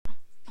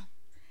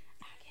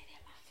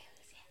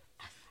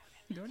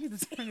Do I need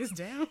to turn this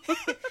down?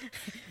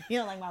 You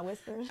don't like my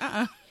whispers?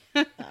 I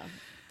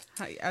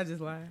just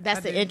lied.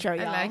 That's the intro,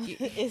 y'all. I like it.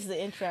 It's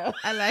the intro.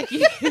 I like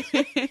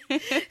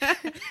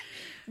it.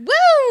 Woo!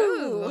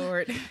 Oh,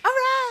 Lord. All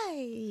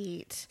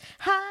right.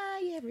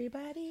 Hi,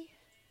 everybody.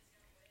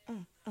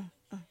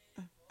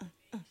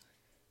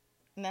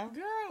 No?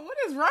 Girl, what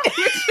is wrong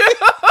with you?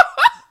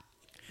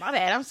 My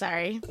bad. I'm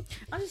sorry.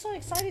 I'm just so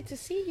excited to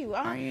see you.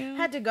 Are I you?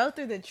 had to go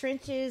through the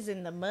trenches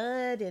and the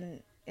mud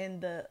and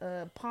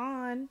the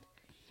pond.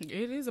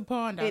 It is a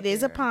pond out It is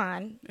a there.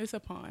 pond, It's a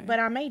pond. but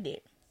I made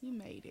it. You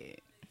made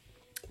it.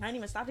 I didn't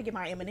even stop to get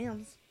my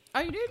M&Ms.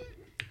 Oh, you didn't?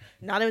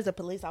 No, there was a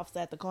police officer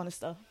at the corner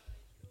store.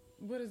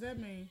 What does that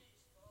mean?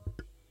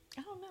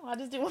 I don't know. I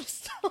just didn't want to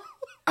stop.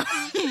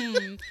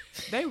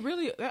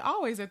 They're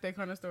always at that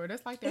kind of store.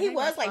 That's like their He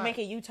hangout was like spot.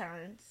 making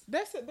U-turns.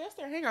 That's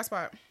their hangout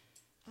spot.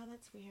 Oh,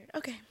 that's weird.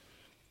 Okay.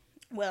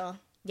 Well,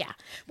 yeah.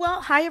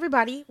 Well, hi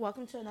everybody.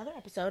 Welcome to another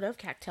episode of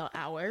Cocktail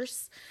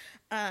Hours.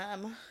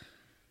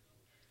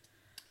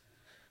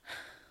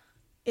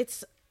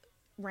 It's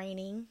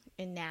raining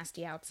and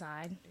nasty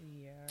outside.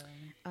 Yeah.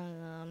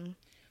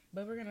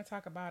 But we're gonna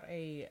talk about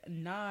a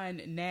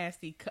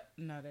non-nasty.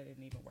 No, that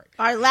didn't even work.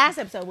 Our last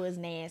episode was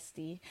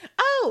nasty.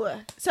 Oh,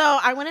 so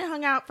I went and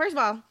hung out. First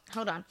of all,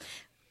 hold on.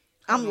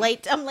 I'm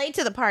late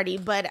to the party,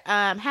 but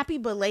happy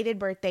belated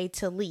birthday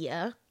to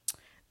Leah.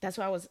 That's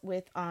who I was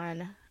with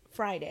on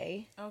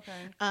Friday.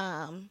 Okay.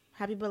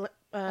 Happy belated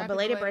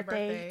belated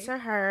birthday birthday to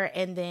her,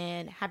 and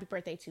then happy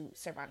birthday to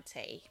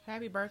Cervante.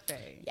 Happy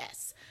birthday.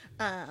 Yes.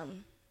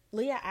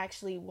 Leah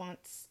actually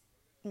wants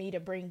me to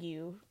bring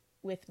you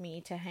with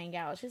me to hang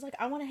out. She's like,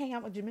 I want to hang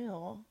out with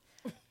Jamil.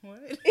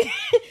 What?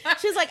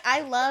 She's like,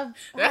 I love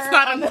her. That's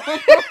not a normal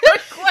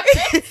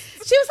request.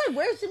 She was like,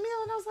 where's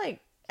Jamil? And I was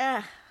like,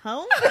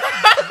 home?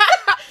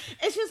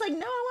 And she was like,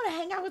 no, I want to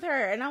hang out with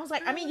her. And I was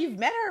like, I mean, you've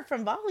met her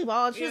from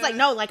volleyball. And she was like,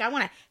 no, like, I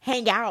want to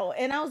hang out.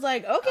 And I was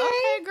like, okay.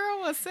 Okay,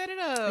 girl, well, set it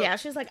up. Yeah,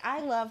 she was like, I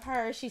love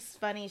her. She's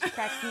funny. She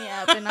cracks me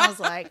up. And I was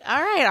like,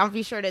 all right, I'll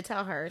be sure to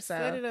tell her. So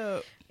Set it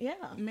up. yeah.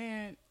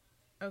 Man,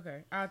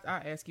 okay. I'll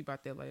ask you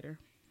about that later.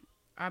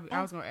 I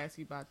was going to ask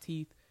you about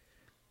teeth.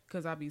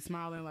 Because I be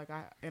smiling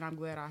and I'm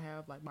glad I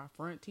have like my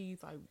front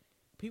teeth. Like,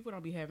 people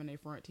don't be having their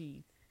front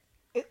teeth.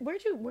 Where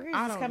is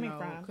this coming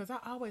from? Because I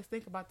always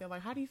think about that.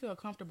 Like, how do you feel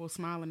comfortable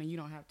smiling and you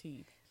don't have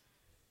teeth?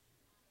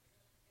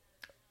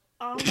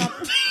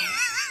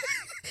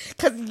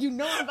 Because you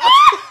know I'm about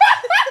to...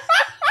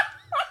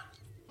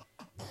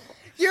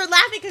 You're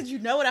laughing because you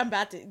know what I'm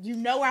about to... You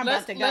know where I'm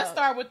about to go. Let's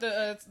start with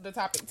the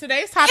topic.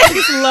 Today's topic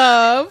is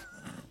love.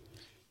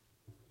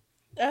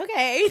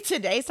 Okay,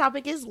 today's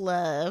topic is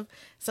love.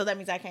 So that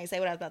means I can't say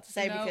what I was about to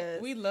say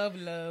because... we love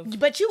love.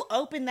 But you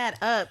opened that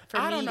up for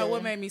me. I don't know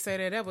what made me say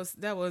that.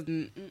 That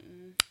wasn't...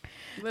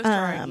 Let's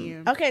try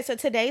again. Okay, so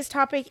today's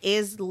topic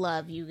is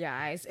love, you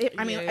guys.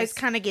 I mean, Yes. it's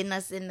kind of getting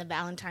us in the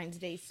Valentine's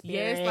Day spirit.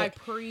 Yeah, it's like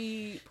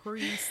pre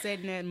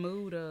setting that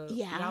mood up.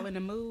 Yeah. Y'all in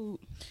the mood?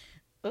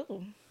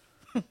 Ooh.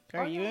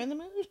 Are you in the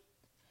mood?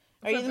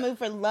 Are For you in the mood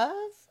for love?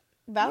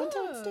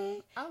 Valentine's Yeah.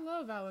 Day? I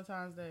love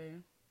Valentine's Day.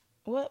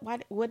 What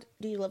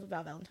do you love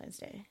about Valentine's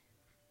Day?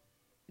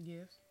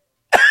 Gifts.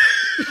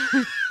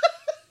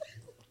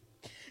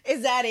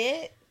 Is that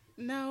it?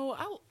 No,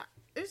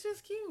 it's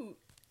just cute.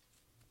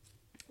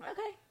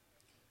 Okay.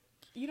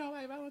 You don't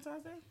like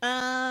Valentine's Day?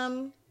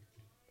 I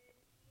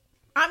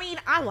mean,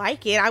 I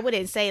like it. I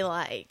wouldn't say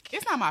like...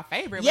 It's not my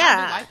favorite, but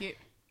Yeah. I do like it.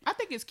 I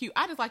think it's cute.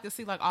 I just like to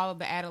see like all of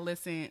the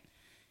adolescent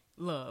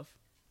love.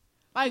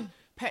 Like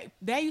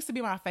that used to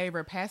be my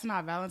favorite, passing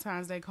out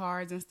Valentine's Day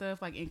cards and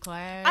stuff like in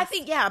class. I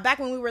think, yeah, back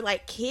when we were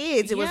like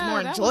kids, it was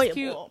more that enjoyable.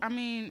 cute. I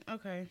mean,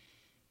 okay.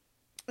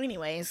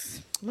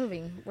 Anyways, we're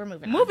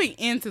moving on. Moving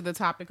into the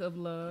topic of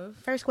love.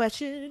 First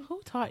question.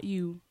 Who taught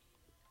you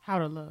how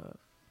to love?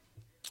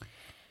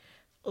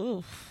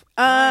 Oof.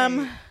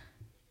 Right.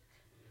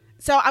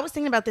 So I was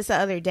thinking about this the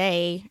other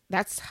day.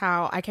 That's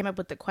how I came up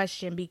with the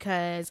question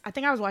because I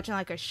think I was watching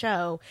like a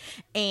show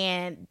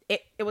and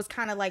it was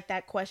kind of like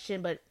that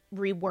question, but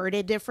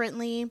reworded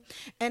differently.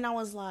 And I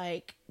was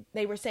like,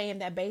 they were saying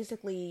that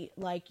basically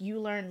like you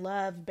learn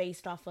love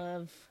based off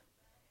of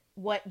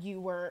what you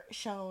were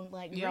shown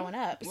like growing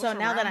up. What's So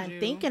now that around I'm you.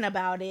 thinking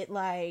about it,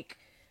 like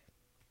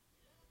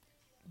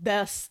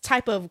the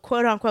type of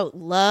quote unquote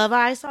love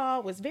I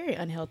saw was very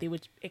unhealthy,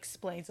 which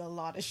explains a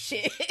lot of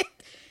shit.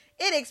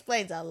 It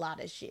explains a lot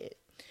of shit.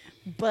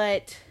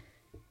 But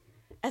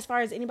as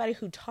far as anybody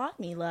who taught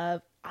me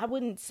love, I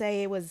wouldn't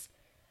say it was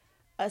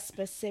a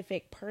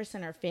specific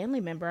person or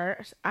family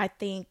member. I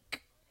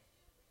think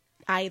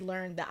I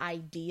learned the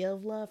idea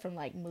of love from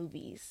like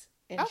movies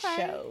and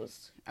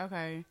shows.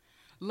 Okay.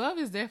 Love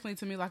is definitely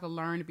to me like a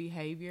learned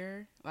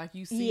behavior. Like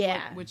you see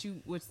Yeah.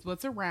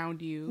 what's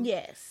around you.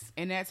 Yes.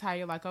 And that's how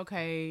you're like,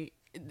 okay,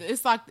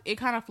 it's like it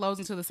kind of flows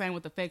into the same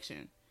with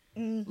affection.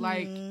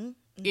 Like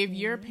if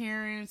your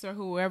parents or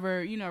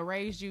whoever,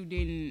 raised you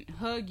didn't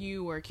hug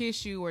you or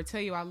kiss you or tell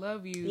you I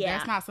love you, Yeah.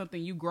 that's not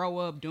something you grow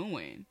up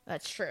doing.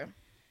 That's true.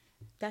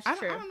 That's I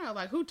true. don't know,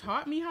 like, who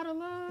taught me how to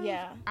love?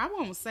 Yeah. I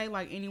won't say,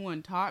 like,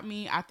 anyone taught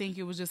me. I think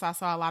it was just I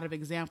saw a lot of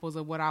examples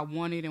of what I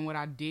wanted and what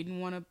I didn't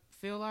want to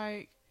feel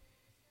like.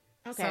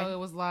 Okay. So it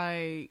was,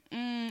 like,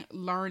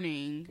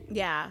 learning.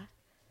 Yeah.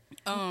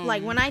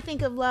 Like, when I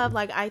think of love,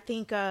 like, I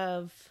think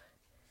of,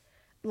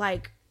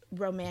 like,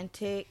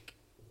 romantic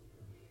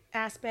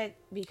aspect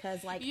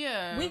because, like,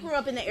 Yeah. we grew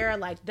up in the era,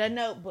 like, The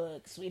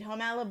Notebook, Sweet Home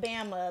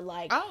Alabama,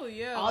 like, Oh,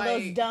 yeah. all like,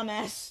 those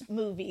dumbass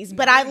movies.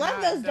 But I love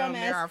not those dumb.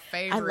 They're dumbass. our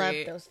I love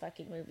favorite. those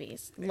fucking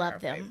movies. They're Love our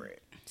them.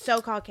 favorite. So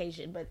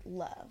Caucasian, but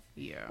love.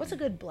 Yeah. What's a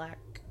good black?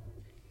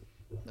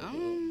 I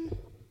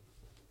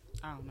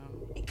don't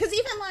know. Because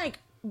even, like,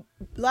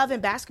 Love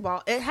and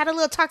Basketball, it had a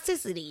little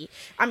toxicity.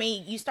 I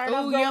mean, you started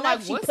off Ooh, growing yeah,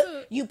 like,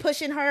 up, you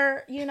pushing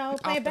her, you know,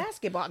 playing the-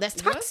 basketball. That's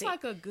What's toxic.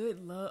 like a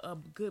good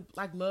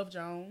like Love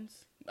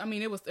Jones? I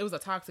mean, it was a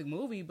toxic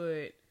movie,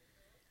 but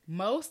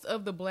most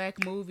of the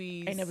black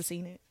movies. I ain't never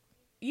seen it.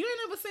 You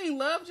ain't never seen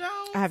Love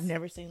Jones? I have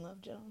never seen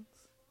Love Jones.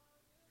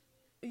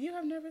 You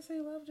have never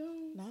seen Love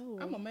Jones? No.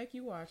 I'm gonna make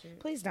you watch it.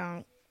 Please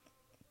don't.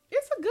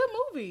 It's a good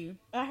movie.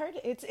 I heard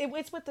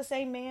it's with the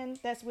same man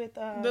that's with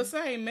The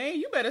same man.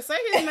 You better say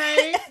his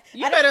name.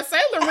 You better say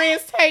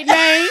Lorenz Tate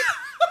name,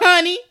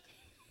 honey.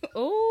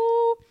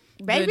 Ooh,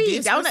 baby,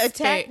 the don't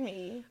attack disrespect.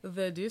 me.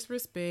 The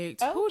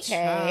disrespect. Ooh, Okay.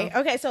 child.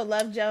 Okay, so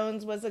Love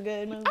Jones was a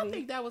good movie. I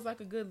think that was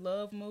like a good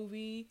love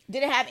movie.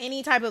 Did it have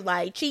any type of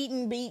like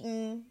cheating,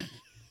 beating?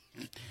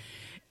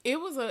 It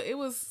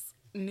was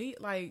neat.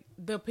 Like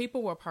the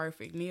people were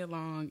perfect. Nia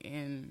Long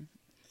and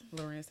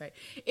Lorenz Tate.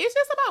 It's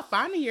just about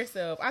finding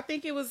yourself. I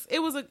think it was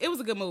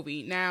a good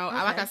movie. Now,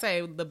 like I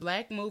say, the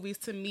black movies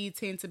to me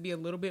tend to be a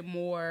little bit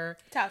more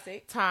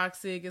Toxic.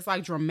 It's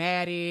like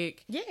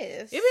dramatic.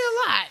 Yes. It be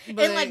a lot.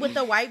 But And like with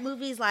the white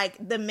movies, like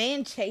the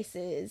man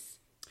chases.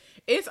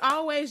 it's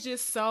always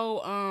just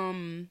so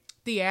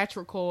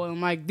theatrical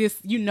and like this.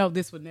 You know,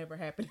 this would never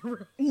happen in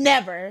real.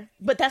 Never.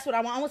 But that's what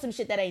I want. I want some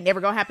shit that ain't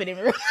never gonna happen in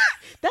real.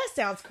 That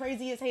sounds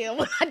crazy as hell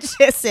when I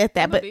just said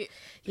that. But bit.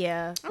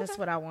 yeah, that's Okay.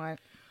 what I want.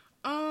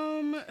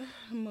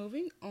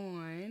 Moving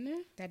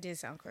on. That did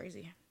sound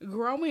crazy.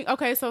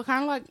 Okay, so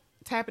kind of like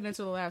tapping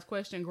into the last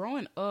question.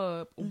 Growing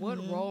up, what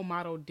role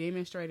model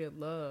demonstrated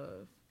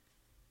love?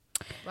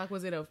 Like,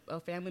 was it a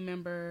family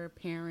member,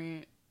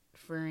 parent,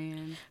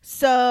 friend?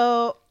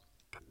 So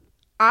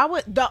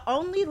the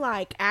only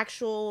like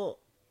actual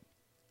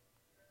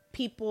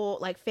people,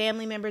 like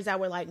family members that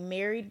were like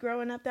married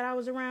growing up that I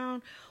was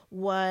around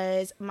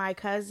was my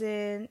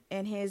cousin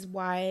and his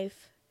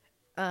wife.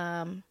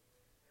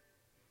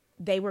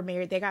 They were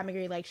married. They got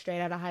married like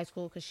straight out of high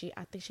school because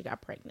I think she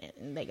got pregnant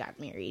and they got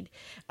married.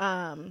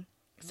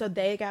 So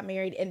they got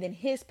married, and then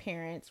his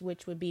parents,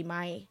 which would be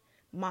my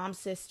mom's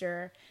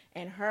sister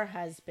and her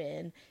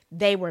husband,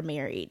 they were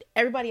married.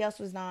 Everybody else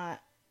was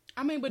not.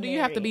 I mean, but do you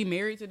have to be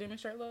married to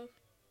demonstrate love?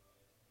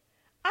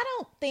 I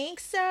don't think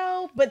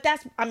so, but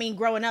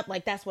growing up,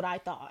 like that's what I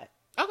thought.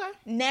 Okay.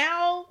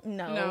 Now,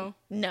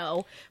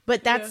 no,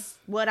 but that's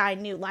what I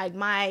knew. Like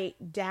my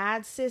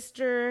dad's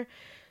sister,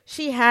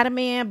 she had a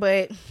man,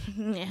 but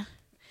yeah.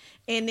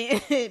 And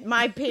then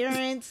my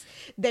parents,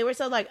 they were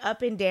so like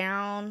up and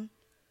down.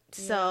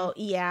 So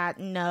yeah,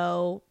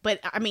 no. But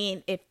I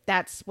mean, if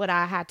that's what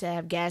I had to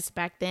have guessed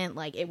back then,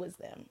 like it was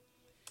them.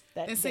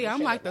 And see,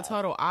 I'm like the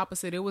total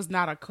opposite. It was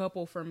not a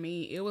couple for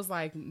me. It was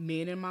like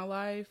men in my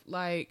life.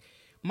 Like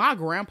my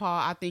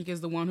grandpa, I think,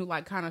 is the one who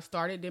like kind of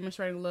started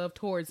demonstrating love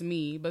towards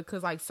me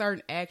because like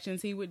certain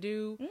actions he would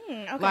do.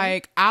 Okay.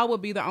 Like I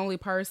would be the only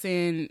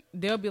person.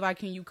 They'll be like,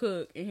 "Can you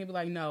cook?" And he'll be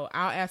like, "No."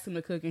 I'll ask him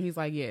to cook, and he's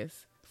like,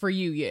 "Yes, for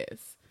you,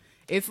 yes."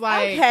 It's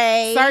like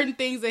certain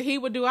things that he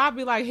would do. I'd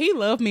be like, he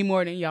loved me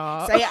more than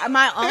y'all. So yeah,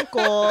 my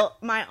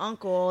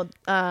uncle,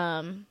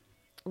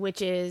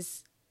 which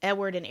is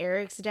Edward and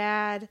Eric's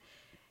dad,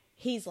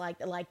 he's like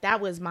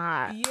that was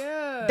my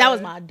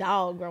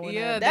dog growing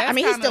up. I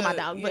mean, he's still my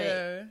dog,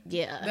 but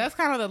yeah, that's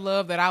kind of the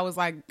love that I was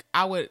like,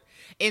 I would,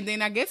 and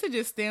then I guess it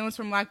just stems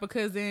from like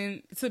because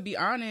then to be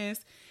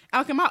honest,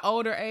 like in my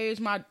older age,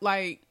 my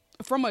like.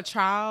 From a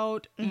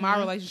child, my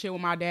relationship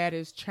with my dad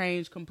has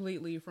changed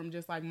completely from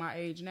just like my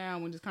age now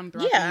when just coming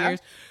throughout the years.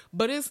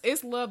 But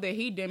it's love that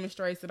he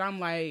demonstrates that I'm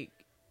like,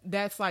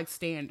 that's like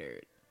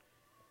standard.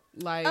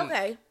 Like,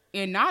 okay.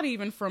 And not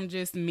even from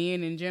just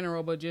men in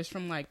general, but just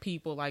from like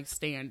people like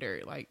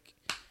standard. Like,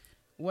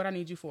 what I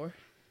need you for?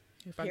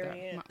 If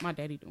Period. I got my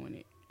daddy doing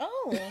it.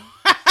 Oh,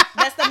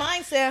 that's the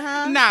mindset,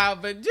 huh? Nah,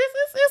 but just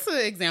it's an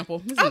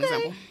example. It's an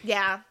example.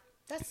 Yeah.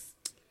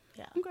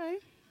 Okay.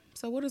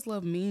 So what does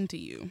love mean to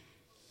you?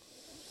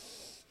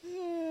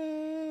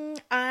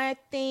 I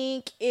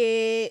think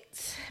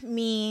it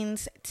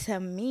means to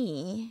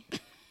me,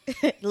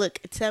 look,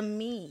 to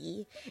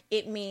me,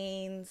 it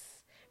means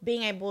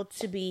being able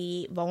to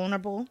be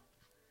vulnerable.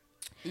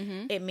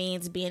 It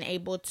means being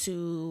able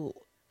to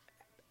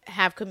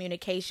have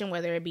communication,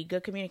 whether it be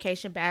good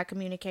communication, bad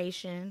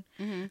communication.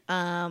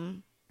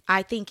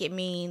 I think it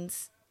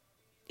means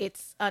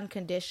it's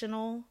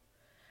unconditional,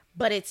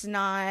 but it's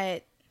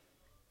not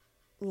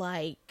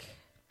like,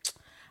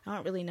 I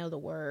don't really know the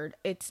word.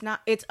 It's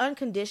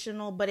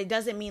unconditional, but it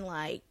doesn't mean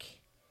like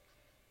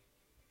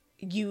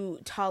you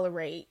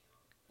tolerate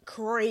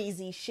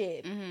crazy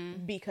shit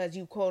because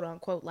you quote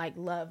unquote like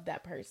love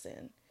that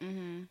person.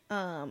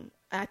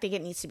 I think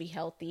it needs to be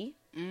healthy.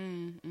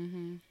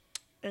 And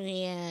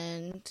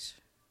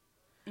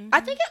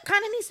I think it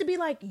kind of needs to be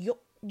like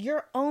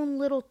your own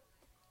little,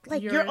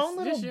 like your own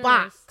little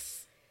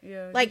box.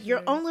 Yeah, like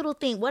your own little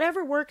thing,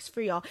 whatever works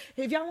for y'all.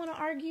 If y'all want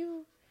to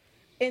argue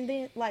and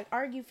then like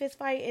argue, fist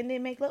fight, and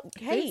then make love,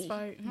 hey,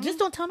 just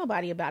don't tell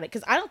nobody about it,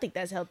 because I don't think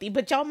that's healthy,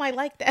 but y'all might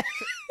like that.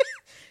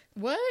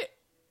 What?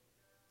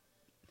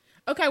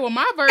 Okay, well,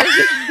 my version.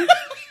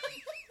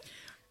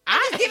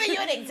 I'm just giving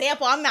you an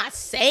example. I'm not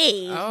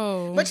saying.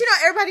 Oh. But you know,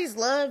 everybody's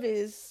love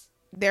is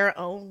their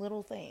own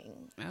little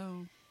thing.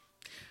 Oh.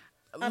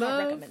 I don't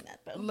recommend that,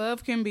 though.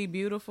 Love can be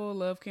beautiful.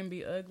 Love can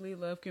be ugly.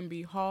 Love can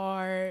be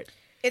hard.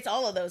 It's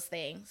all of those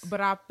things. But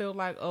I feel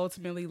like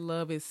ultimately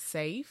love is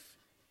safe.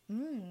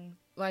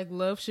 Like,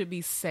 love should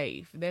be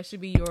safe. That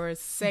should be your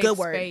safe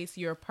space,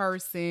 your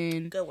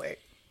person. Good word.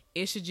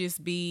 It should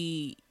just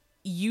be,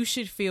 you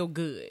should feel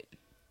good.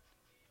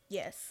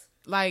 Yes.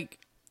 Like,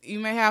 you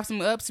may have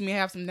some ups, you may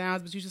have some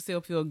downs, but you should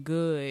still feel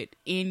good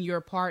in your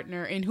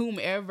partner, in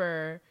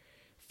whomever,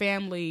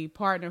 family,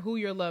 partner, who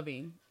you're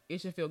loving.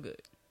 It should feel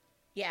good.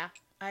 Yeah,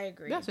 I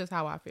agree. That's just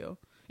how I feel.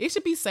 It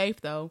should be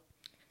safe, though.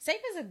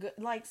 Safe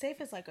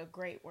is like a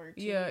great word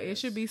to use. It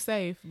should be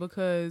safe,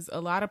 because a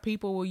lot of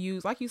people will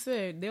use, like you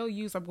said, they'll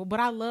use like, well,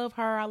 but I love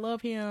her, I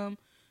love him.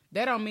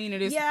 That don't mean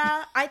it is.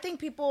 Yeah, I think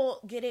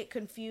people get it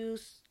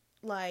confused,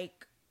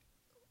 like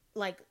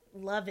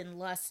love and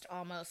lust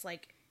almost.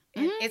 Like,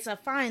 it's a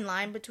fine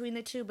line between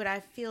the two, but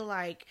I feel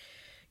like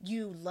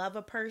you love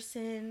a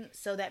person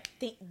so that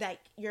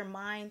your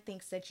mind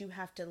thinks that you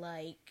have to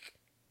like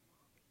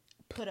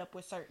put up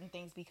with certain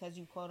things because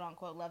you quote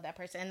unquote love that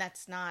person, and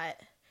that's not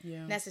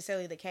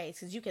necessarily the case,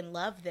 because you can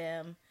love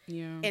them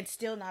and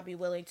still not be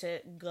willing to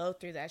go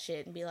through that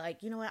shit and be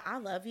like, you know what, I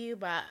love you,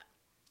 but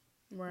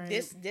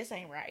this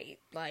ain't right.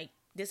 Like,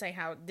 this ain't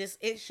how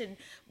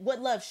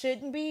what love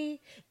shouldn't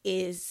be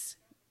is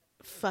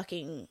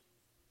fucking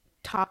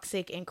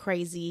toxic and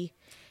crazy.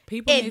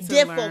 People and need to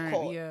difficult.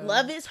 Learn. Yeah.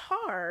 Love is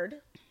hard.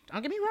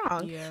 Don't get me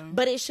wrong.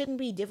 But it shouldn't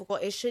be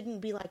difficult. It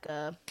shouldn't be like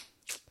a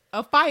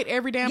fight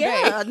every damn day.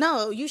 Yeah,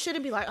 no, you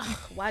shouldn't be like, oh,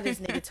 why this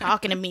nigga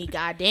talking to me?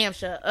 Goddamn,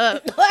 shut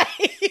up.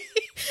 Like,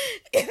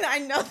 and I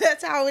know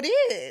that's how it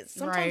is.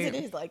 Sometimes it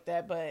is like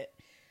that, but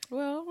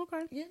well,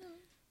 okay. You know,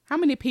 how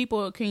many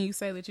people can you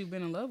say that you've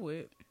been in love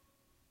with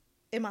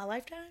in my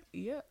lifetime?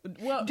 Yeah.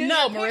 Well,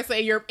 no,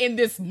 Marissa, you're in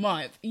this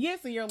month.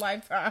 Yes, in your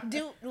lifetime.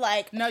 No,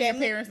 your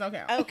parents don't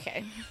count.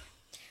 Okay.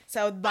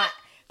 So, but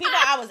people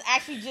I was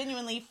actually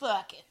genuinely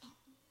fucking.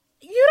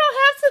 You don't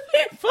have to be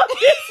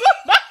fucking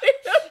somebody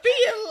to be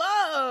in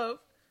love.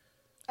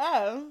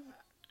 Oh.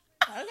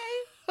 Okay.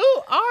 Who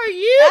are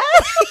you?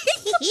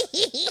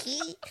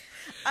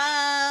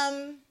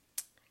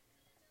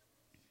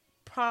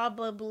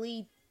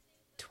 Probably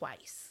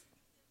twice.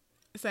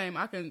 Same.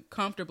 I can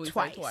comfortably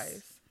say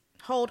twice.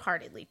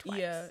 Wholeheartedly twice.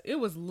 Yeah, it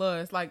was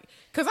lust. Like,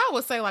 because I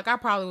would say, like, I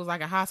probably was like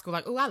in high school,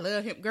 like, oh, I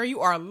love him. Girl, you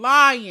are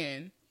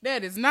lying.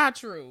 That is not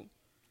true.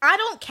 I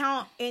don't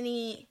count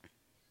any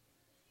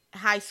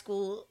high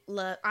school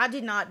love. I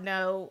did not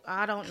know.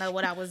 I don't know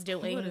what I was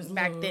doing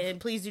back then.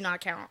 Please do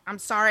not count. I'm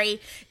sorry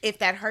if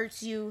that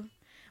hurts you,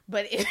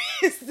 but it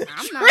is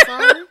I'm not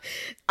sorry.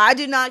 I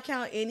do not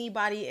count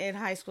anybody in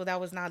high school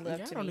that was not love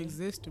to me. Don't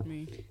exist to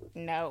me.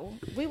 No,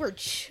 we were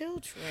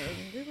children.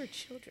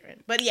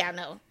 But yeah,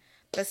 no.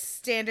 The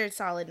standard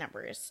solid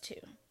number is 2.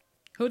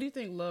 Who do you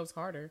think loves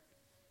harder,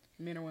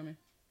 men or women?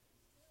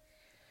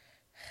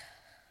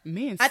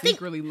 Men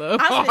secretly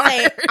love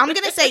hard. I'm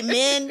gonna say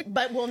men,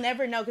 but we'll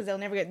never know because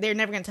they're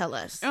never gonna tell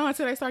us. Oh,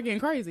 until they start getting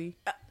crazy.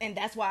 And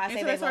that's why I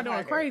say they start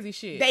doing crazy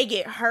shit. They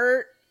get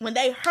hurt. When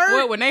they hurt.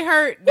 Well, when they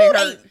hurt, they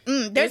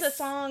hurt. There's a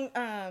song,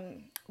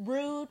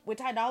 Rude, with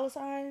Ty Dolla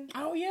 $ign.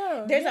 Oh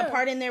yeah. There's a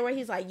part in there where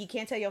he's like, "You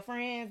can't tell your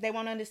friends; they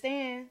won't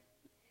understand."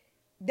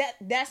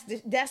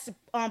 That's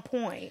on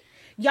point.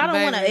 Y'all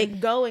don't want to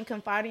go and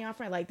confide in your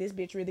friend like, this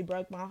bitch really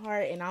broke my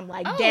heart, and I'm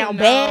like down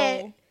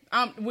bad.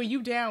 When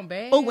you down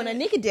bad? Oh, when a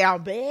nigga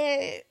down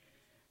bad,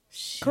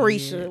 shit.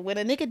 Carisha, when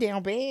a nigga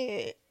down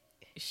bad,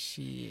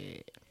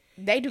 shit,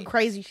 they do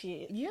crazy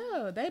shit.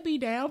 Yeah, they be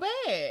down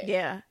bad.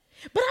 Yeah,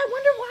 but I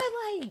wonder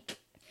why. Like,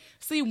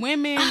 see,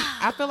 women,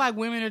 I feel like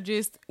women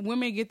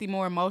get the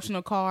more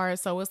emotional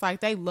cards, so it's like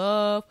they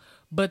love,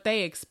 but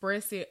they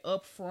express it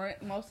up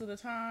front most of the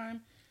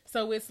time.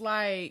 So it's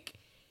like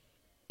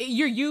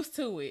you're used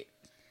to it.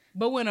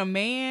 But when a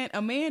man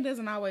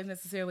doesn't always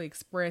necessarily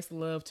express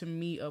love to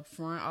me up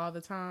front all the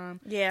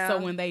time. Yeah.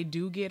 So when they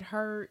do get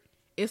hurt,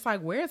 it's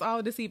like, where's all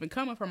of this even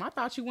coming from? I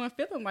thought you weren't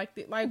feeling like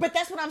that. Like, but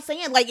that's what I'm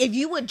saying. Like, if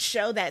you would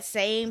show that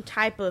same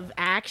type of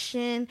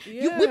action,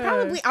 I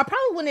probably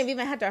wouldn't have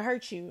even had to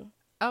hurt you.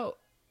 Oh.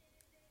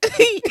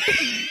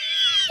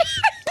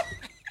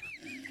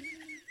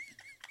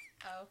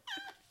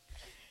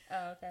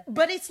 Oh, okay.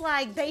 But it's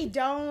like they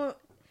don't.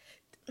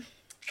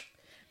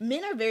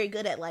 Men are very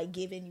good at like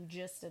giving you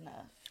just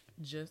enough.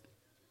 Just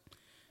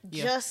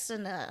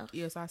Enough.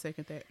 Yes, I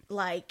second that.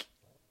 Like,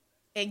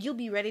 and you'll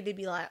be ready to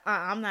be like,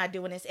 I'm not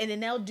doing this. And then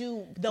they'll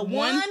do the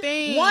One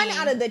thing. one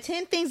out of the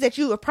 10 things that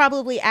you have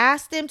probably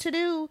asked them to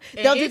do.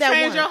 And They'll do it that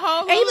changed one. your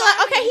whole And you be like,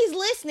 life. okay, he's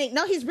listening.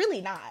 No, he's really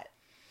not.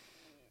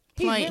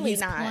 He's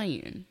not.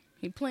 Playing.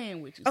 He's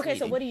playing with you. Okay, so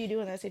sweetie. what do you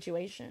do in that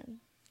situation?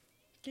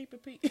 Keep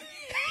it peak.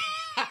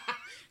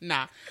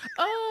 Nah.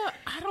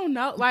 I don't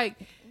know. Like,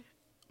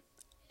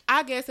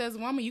 I guess as a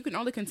woman, you can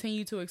only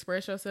continue to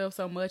express yourself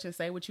so much and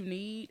say what you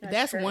need.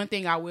 That's true. one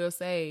thing I will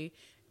say.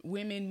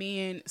 Women,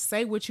 men,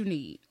 say what you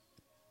need.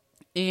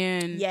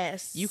 And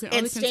Yes. you can And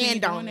only continue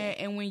stand doing on that.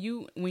 And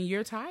when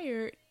you're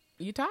tired,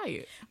 you're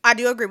tired. I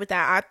do agree with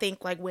that. I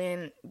think like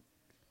when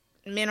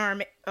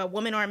a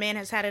woman or a man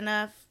has had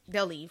enough,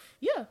 they'll leave.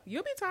 Yeah,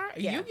 you'll be tired.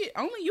 Yeah.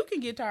 You can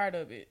get tired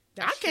of it.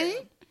 That's I can't.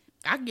 true.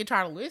 I can get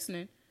tired of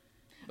listening.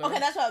 But Okay,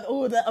 that's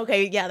what.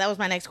 Okay, yeah, that was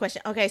my next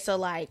question. Okay, so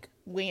like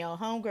when your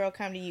homegirl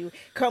come to you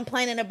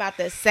complaining about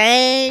the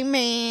same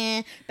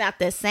man, about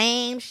the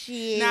same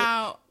shit.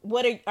 Now,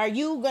 what are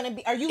you gonna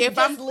be? Are you if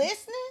just I'm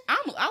listening?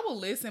 I will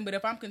listen, but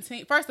if I'm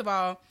first of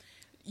all,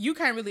 you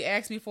can't really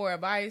ask me for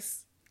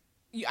advice.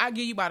 I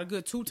give you about a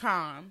good 2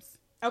 times,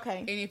 Okay.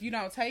 and if you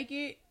don't take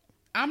it,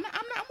 I'm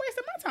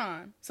wasting my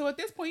time. So at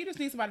this point, you just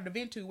need somebody to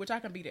vent to, which I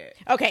can be that.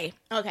 Okay.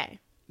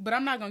 But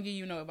I'm not gonna give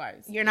you no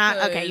advice. You're not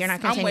okay. because You're not.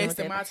 I'm Continuing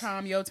wasting with my it.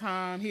 time, your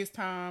time, his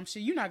time.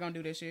 Shit, you're not gonna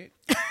do that shit.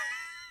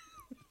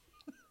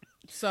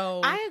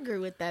 So I agree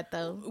with that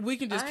though. we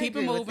can just I keep it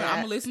agree with moving. that. I'm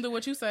gonna listen to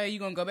what you say. You're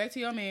gonna go back to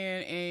your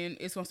man, and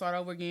it's gonna start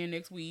over again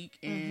next week,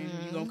 and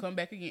you're gonna come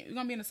back again. You're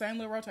gonna be in the same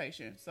little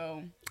rotation.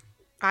 So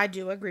I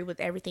do agree with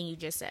everything you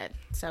just said.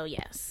 So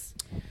yes,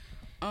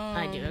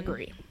 I do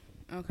agree.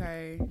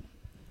 Okay.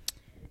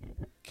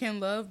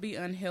 Can love be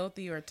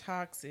unhealthy or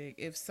toxic?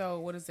 If so,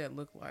 what does that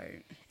look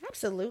like?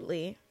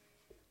 Absolutely.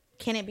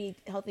 Can it be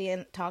healthy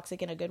and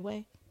toxic in a good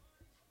way?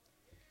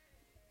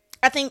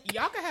 I think.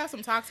 Y'all can have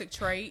some toxic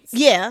traits.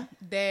 Yeah.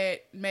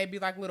 That may be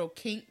like little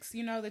kinks,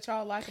 that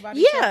y'all like about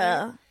each other.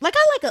 Yeah. Like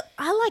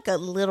I like a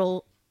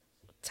little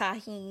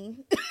tahini.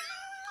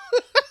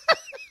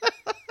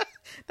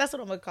 That's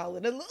what I'm gonna call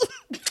it. A little.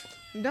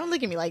 Don't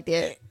look at me like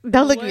that.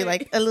 Don't look at me What?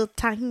 like a little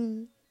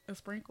tahini. A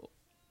sprinkle.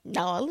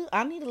 No,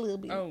 I need a little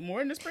bit. Oh, more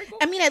than a sprinkle?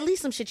 I mean, at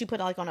least some shit you put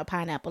like on a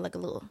pineapple, like a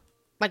little,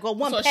 like a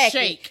one So a packet,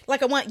 shake.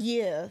 like a one,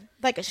 yeah,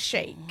 like a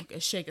shake. A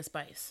shake of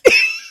spice.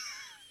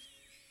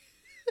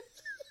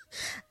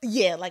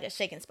 Yeah, like a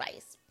shake and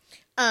spice.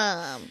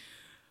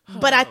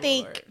 But I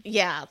think, Lord.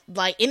 yeah,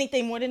 like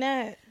anything more than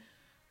that,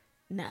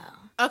 no.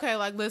 Okay,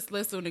 like let's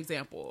do an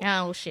example.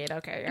 Oh shit.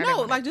 Okay.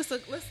 No, like let's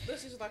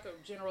just like a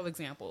general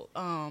example.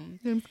 I'm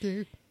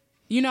scared.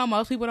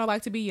 Most people don't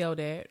like to be yelled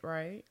at,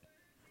 right?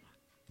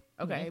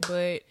 Okay,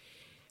 but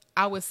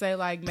I would say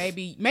like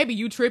maybe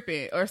you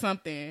tripping or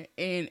something,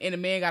 and a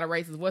man got to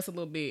raise his voice a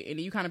little bit, and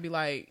then you kind of be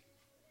like,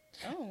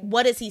 oh,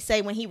 What does he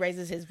say when he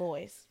raises his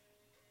voice?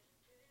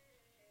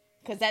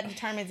 Because that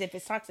determines if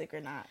it's toxic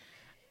or not.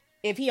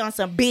 If he on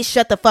some bitch,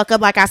 shut the fuck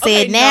up, like I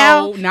said okay,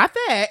 now. no, not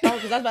that. Oh,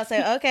 because I was about to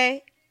say,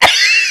 okay.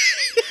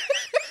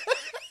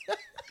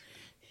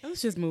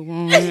 Let's just move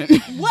on.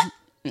 What?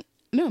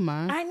 Never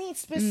mind. I need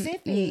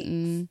specifics.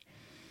 Baby,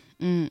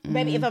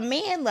 if a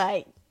man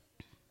like,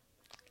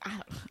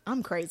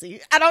 I'm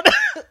crazy. I don't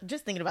know.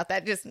 Just thinking about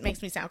that just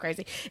makes me sound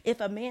crazy. If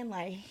a man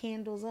like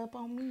handles up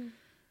on me.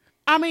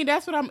 I mean,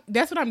 that's what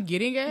I'm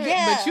getting at.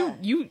 Yeah.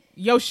 But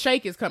your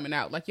shake is coming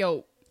out. Like,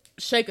 yo,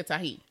 shake a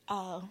tahini.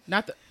 Oh.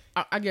 Not the,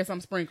 I guess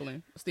I'm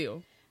sprinkling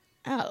still.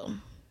 Oh.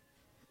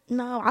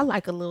 No, I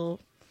like a little.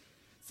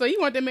 So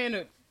you want that man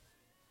to,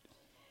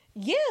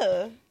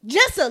 Yeah.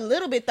 Just a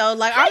little bit though.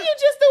 Like, how you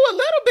just do a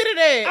little bit of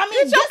that? I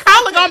mean, Bitch, your just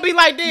collar like gonna be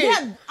like this.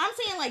 Yeah, I'm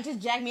saying like just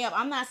jack me up.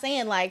 I'm not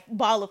saying like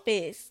ball of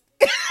fist.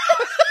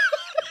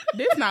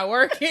 This not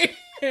working.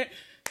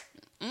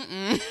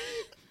 I'm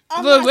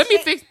Look, not let me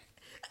saying-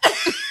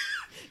 fix.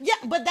 Yeah,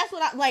 but that's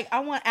what I like. I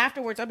want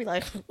afterwards. I'll be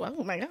like,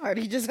 oh my god,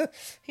 he just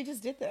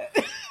did that.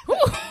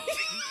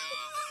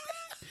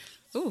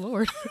 Oh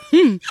Lord,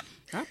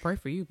 I pray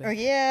for you,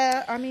 baby.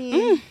 Yeah, I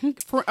mean,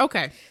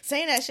 Okay,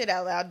 saying that shit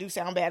out loud do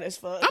sound bad as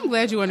fuck. I'm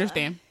glad you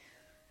understand.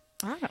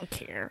 I don't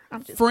care.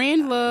 I'm just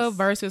Friend love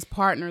versus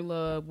partner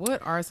love.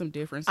 What are some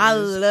differences? I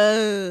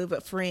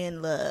love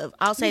friend love.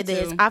 I'll say Me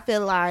this. too. I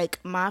feel like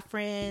my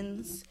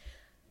friends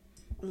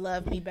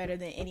love me better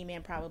than any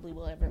man probably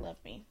will ever love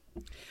me.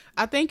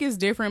 I think it's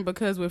different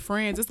because with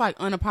friends, it's like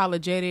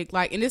unapologetic.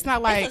 Like, and it's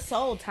not like It's a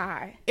soul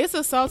tie. it's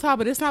a soul tie,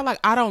 but it's not like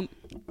I don't.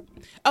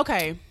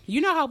 Okay,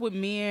 you know how with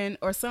men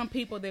or some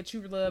people that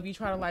you love, you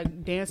try to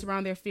like dance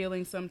around their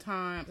feelings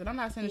sometimes. And I'm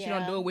not saying that you Yeah.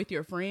 don't do it with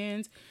your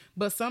friends,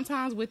 but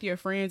sometimes with your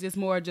friends, it's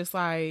more just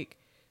like,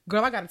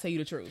 girl, I got to tell you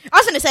the truth. I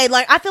was gonna say,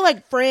 like, I feel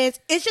like friends,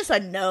 it's just a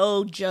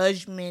no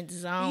judgment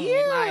zone.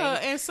 Yeah,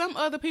 Like, and some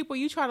other people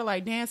you try to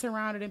like dance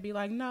around it and be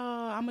like, no,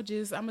 I'm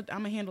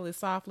gonna handle it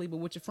softly. But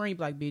with your friend, you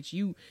be like, bitch,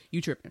 you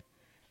tripping.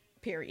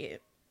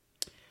 period.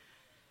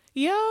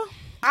 Yeah,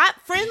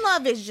 Friend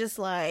love is just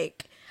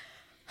like,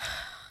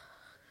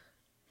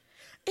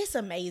 It's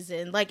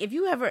amazing. Like if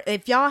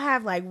y'all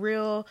have like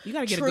real, you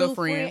gotta get a true good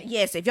friend.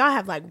 Yes, if y'all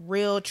have like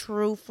real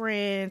true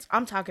friends,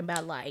 I'm talking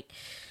about like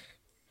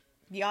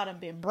y'all done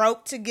been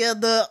broke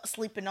together,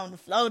 sleeping on the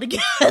floor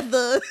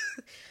together,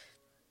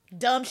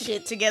 dumb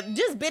shit together,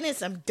 just been in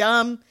some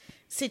dumb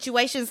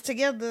situations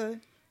together.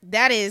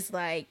 That is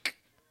like,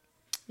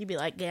 you be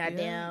like, God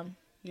damn,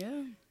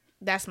 Yeah,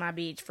 that's my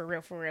beach for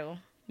real.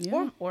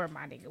 yeah. Or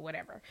my nigga,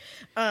 whatever.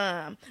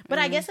 But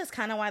I guess that's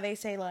kind of why they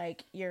say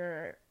like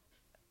your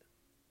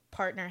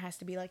partner has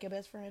to be like your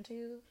best friend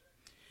too.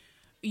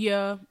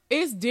 Yeah,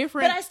 it's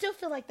different. But I still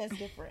feel like that's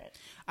different.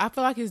 I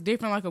feel like it's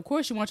different. Like, of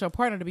course, you want your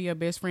partner to be your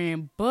best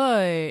friend,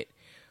 but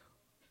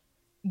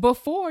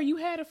before you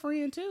had a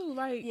friend too.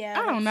 Like, Yeah,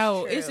 I don't that's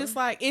know. true. It's just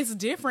like it's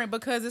different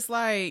because it's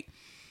like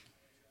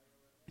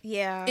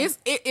Yeah.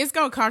 it's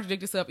gonna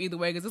contradict itself either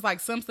way because it's like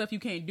some stuff you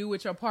can't do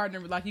with your partner,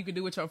 like you can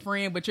do with your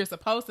friend, but you're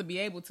supposed to be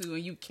able to,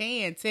 and you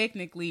can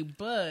technically,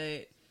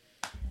 but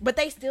But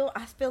I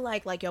feel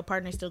like your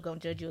partner's still gonna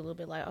judge you a little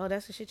bit. Like, oh,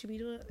 that's the shit you be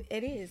doing.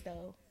 It is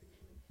though.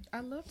 I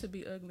love to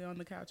be ugly on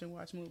the couch and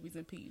watch movies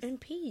in peace. In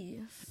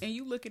peace. And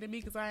you looking at me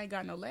because I ain't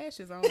got no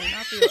lashes on, and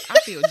I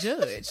feel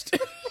judged.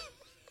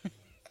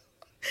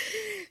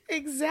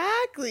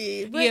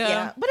 Exactly. But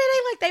Yeah. But it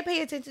ain't like they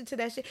pay attention to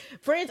that shit.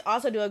 Friends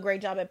also do a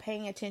great job at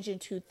paying attention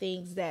to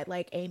things that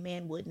like a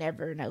man would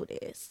never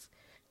notice.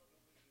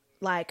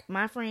 Like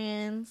my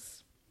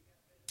friends,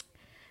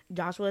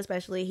 Joshua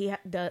especially,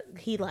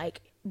 he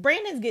like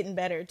Brandon's getting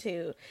better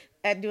too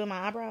at doing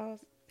my eyebrows.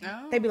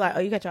 Oh, They be like, "Oh,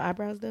 you got your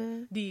eyebrows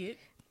done?" did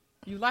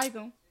you like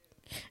them?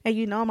 And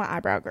you know I'm an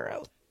eyebrow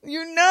girl.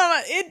 You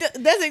know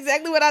that's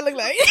exactly what I look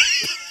like.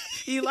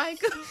 You like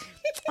them?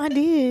 I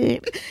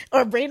did.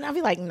 Or Brandon, I'll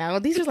be like, "No,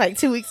 these were like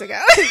 2 weeks ago."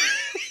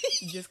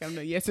 You just got to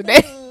know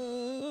yesterday.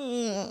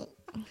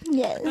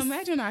 Yes.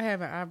 Imagine not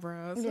having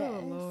eyebrows. Yes.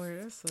 Oh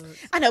Lord, that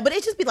sucks. I know, but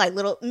it just be like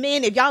little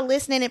men. If y'all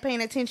listening and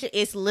paying attention,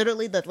 it's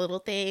literally the little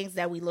things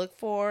that we look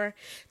for.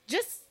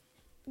 Just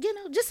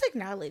just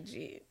acknowledge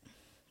it.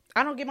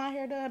 I don't get my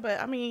hair done,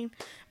 but I mean,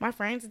 my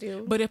friends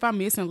do. But if I'm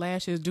missing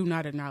lashes, do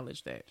not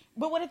acknowledge that.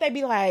 But what if they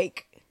be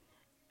like,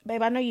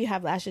 "Babe, I know you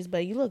have lashes,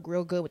 but you look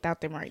real good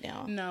without them right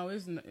now." No,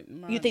 it's not.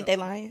 You think they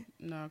lying?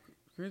 No.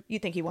 You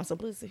think he wants some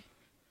pussy?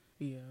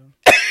 Yeah.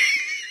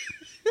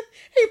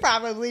 He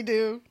probably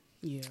do.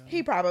 Yeah.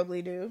 He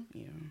probably do.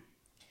 Yeah.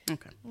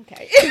 Okay.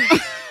 Okay.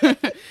 Do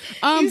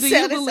you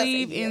sounded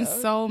believe something, in yeah.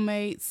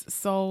 soulmates,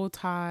 soul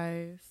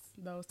ties,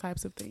 those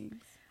types of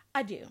things?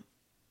 I do.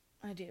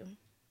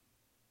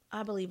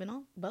 I believe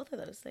in both of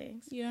those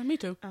things. Yeah, me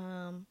too.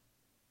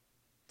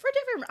 For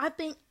different, I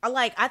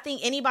think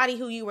anybody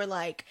who you were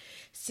like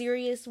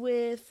serious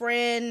with,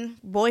 friend,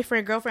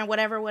 boyfriend, girlfriend,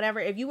 whatever,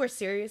 if you were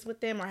serious with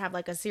them or have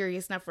like a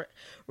serious enough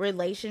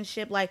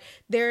relationship, like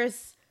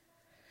there's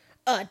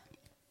a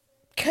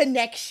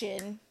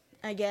connection,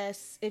 I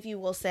guess, if you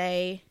will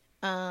say,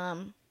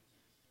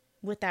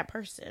 with that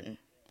person.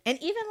 And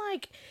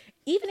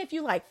even if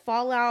you like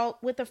fall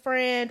out with a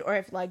friend, or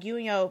if like you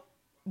and your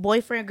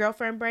boyfriend,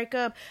 girlfriend break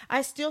up,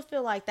 I still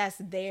feel like that's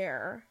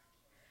there.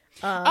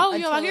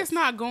 Like it's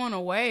not going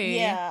away.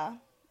 Yeah.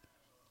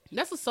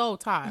 That's a soul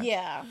tie.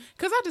 Yeah.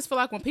 Because I just feel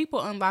like when people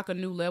unlock a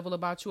new level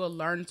about you or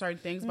learn certain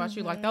things about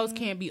you, like those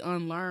can't be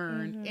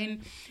unlearned.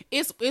 And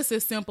it's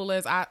as simple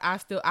as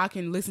I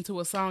can listen to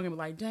a song and be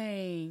like,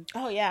 dang.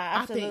 Oh yeah,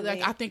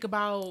 absolutely. I think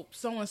about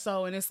so and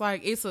so, and it's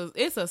like it's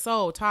a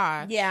soul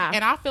tie. Yeah.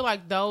 And I feel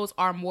like those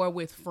are more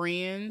with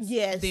friends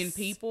than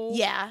people.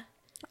 Yeah.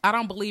 I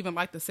don't believe in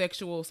like the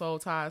sexual soul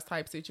ties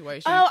type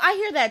situation. Oh, I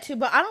hear that too,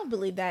 but I don't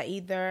believe that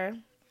either.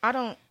 I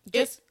don't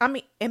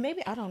and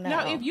maybe I don't know.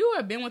 Now, if you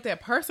have been with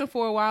that person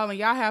for a while and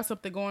y'all have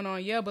something going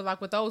on, yeah, but like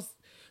with those,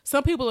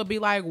 some people will be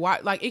like, why?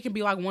 Like it can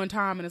be like one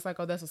time and it's like,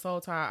 oh, that's a soul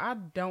tie. I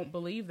don't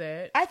believe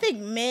that. I think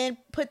men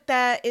put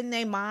that in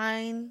their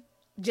mind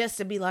just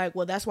to be like,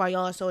 well, that's why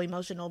y'all are so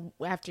emotional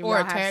after Or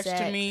y'all have attached sex.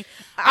 to me.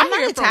 I'm I not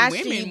hear it from attached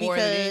to women you more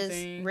than because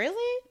anything.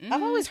 really,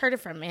 I've always heard it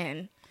from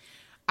men.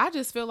 I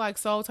just feel like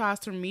soul ties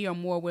to me are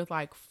more with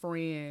like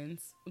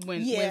friends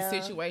when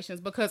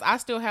situations, because I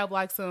still have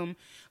like some,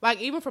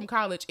 like even from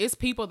college, it's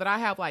people that I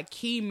have like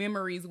key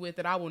memories with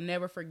that I will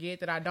never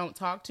forget that I don't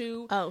talk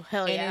to. Oh,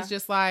 hell yeah. And it's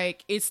just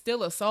like, it's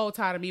still a soul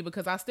tie to me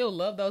because I still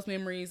love those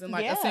memories and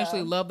like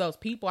essentially love those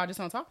people. I just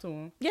don't talk to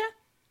them. Yeah.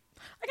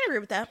 I can agree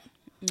with that.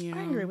 Yeah. I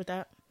can agree with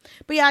that.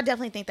 But yeah, I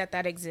definitely think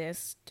that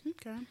exists.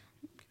 Okay.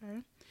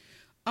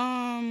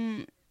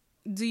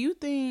 Do you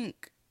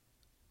think...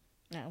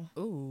 No.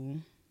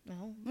 Ooh.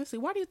 No. Let's see.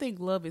 Why do you think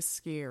love is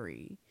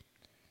scary?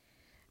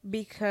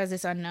 Because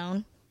it's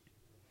unknown.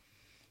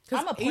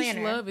 I'm a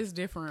planner. Each love is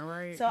different,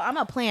 right? So I'm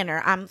a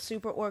planner. I'm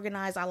super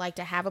organized. I like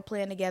to have a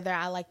plan together.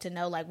 I like to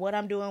know like what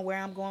I'm doing, where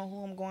I'm going,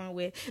 who I'm going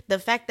with. The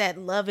fact that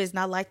love is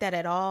not like that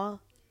at all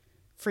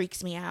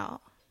freaks me out.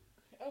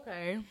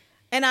 Okay.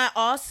 And I'm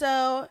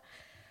also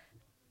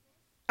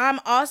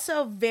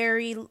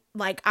very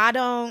like, I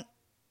don't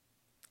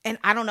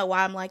know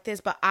why I'm like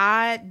this, but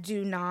I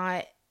do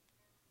not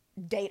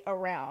date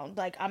around.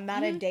 Like, I'm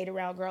not a date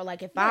around girl.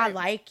 Like, if I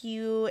like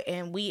you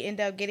and we end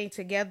up getting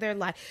together,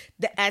 like,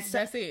 that's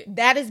it.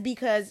 That is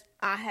because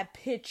I have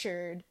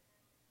pictured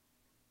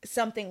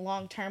something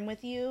long term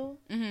with you.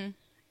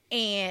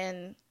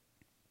 And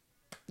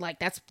like,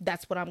 that's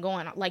what I'm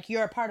going on. Like,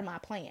 you're a part of my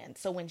plan.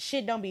 So when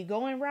shit don't be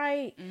going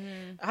right,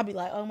 I'll be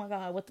like, oh my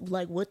God, what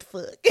the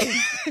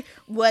fuck?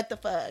 What the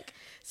fuck?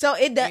 So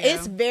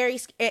it's very,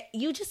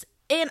 you just,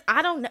 and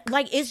I don't know,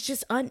 like, it's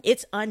just,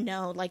 it's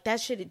unknown. Like, that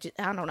shit,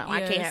 I don't know. Yeah, I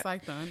can't. It's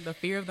like the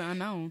fear of the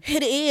unknown.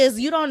 It is.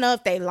 You don't know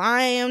if they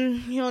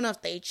lying. You don't know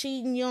if they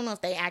cheating. You don't know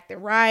if they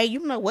acting right. You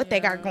don't know what they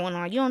got going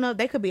on. You don't know.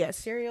 They could be a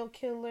serial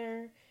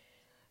killer,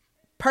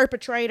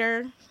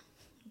 perpetrator,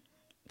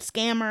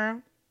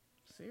 scammer.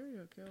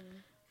 Serial killer.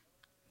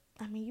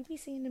 I mean, you be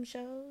seeing them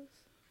shows.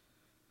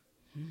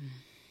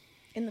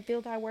 In the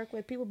field I work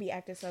with, people be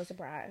acting so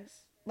surprised.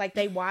 Like,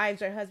 they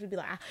wives or husband be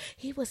like,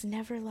 he was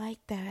never like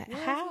that.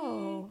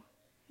 How?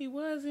 He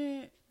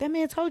wasn't. That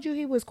man told you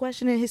he was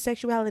questioning his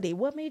sexuality.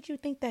 What made you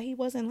think that he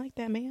wasn't like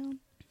that, man?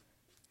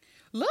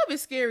 Love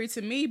is scary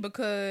to me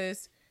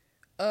because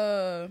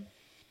I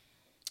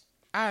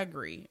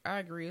agree.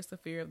 It's the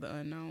fear of the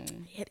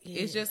unknown. It is.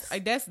 It's just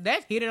like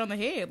that hit it on the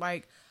head.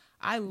 Like,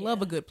 I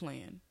love a good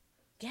plan.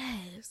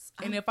 Yes.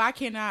 And if I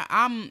cannot,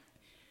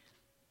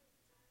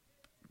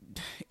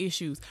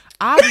 issues.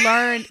 I've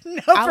learned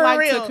I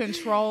like to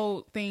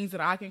control things that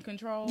I can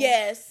control.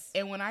 Yes.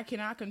 And when I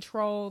cannot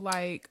control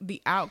like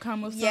the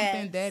outcome of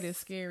something, that is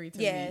scary to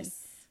me.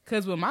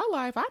 Because with my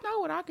life, I know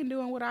what I can do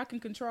and what I can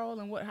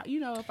control and what, you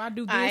know, if I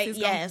do this, this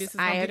is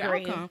going to be the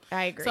outcome.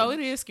 I agree. So it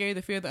is scary,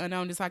 the fear of the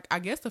unknown. It's like, I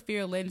guess the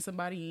fear of letting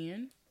somebody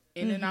in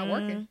and then not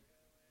working.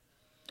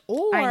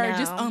 Or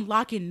just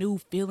unlocking new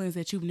feelings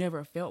that you've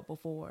never felt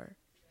before.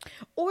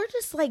 Or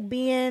just like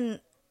being,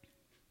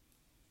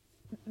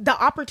 the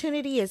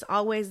opportunity is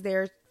always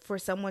there for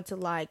someone to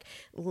like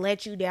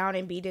let you down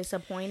and be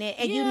disappointed.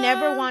 And you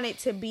never want it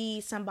to be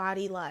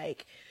somebody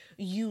like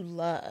you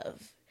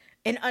love.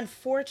 And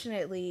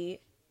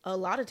unfortunately, a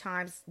lot of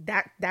times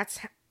that's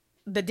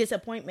the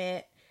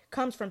disappointment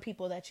comes from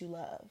people that you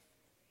love.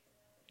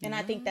 And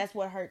I think that's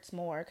what hurts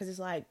more. Because it's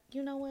like,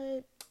 you know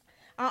what?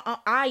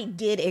 I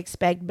did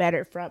expect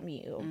better from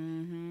you.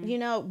 You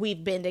know,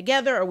 we've been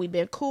together or we've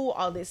been cool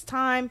all this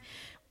time.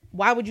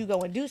 Why would you go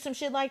and do some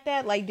shit like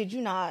that? Like, did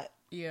you not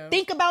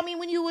think about me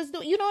when you was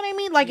doing, you know what I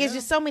mean? Like, it's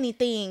just so many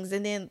things.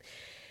 And then,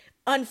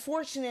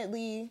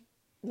 unfortunately,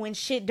 when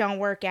shit don't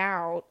work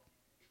out,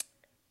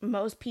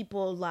 most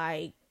people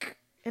like,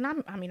 and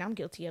I'm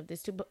guilty of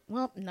this too, but,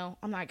 well, no,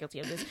 I'm not guilty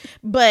of this.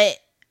 But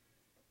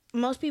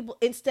most people,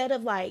 instead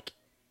of like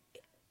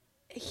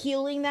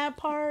healing that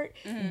part,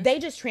 they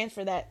just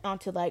transfer that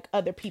onto like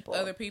other people.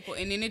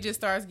 And then it just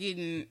starts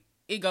getting,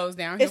 it goes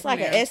downhill. It's like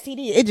an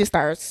STD. It just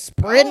starts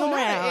spreading around.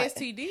 Not an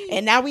STD.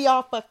 And now we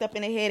all fucked up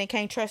in the head and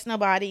can't trust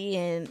nobody.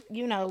 And,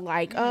 you know,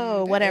 like,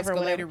 whatever.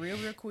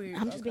 Real quick.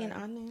 I'm just being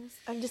honest.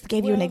 I just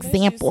gave you an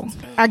example.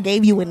 I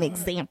gave you an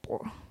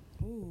example.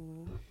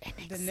 Ooh.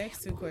 The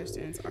next two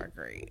questions are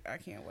great. I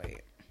can't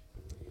wait.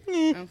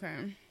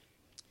 Okay.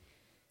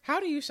 How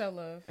do you show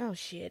love? Oh,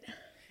 shit.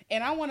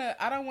 And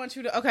I don't want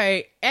you to,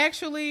 okay,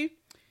 actually,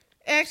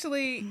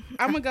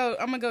 I'm gonna go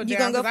down. You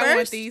gonna go first? I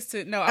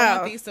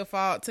want these to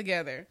fall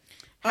together.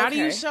 How do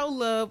you show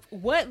love?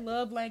 What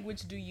love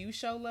language do you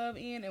show love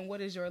in, and what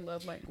is your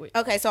love language?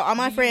 Okay, so all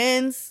my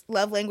friends'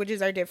 love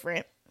languages are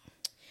different.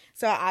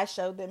 So I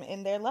show them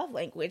in their love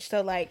language.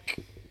 So like,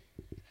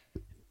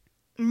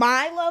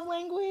 my love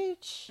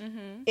language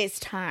is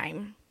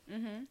time.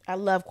 I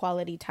love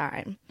quality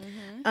time.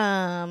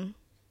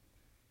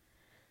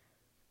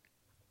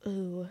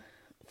 Ooh,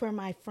 for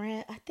my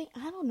friend, I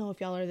don't know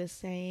if y'all are the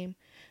same.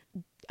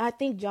 I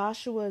think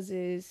Joshua's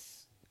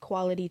is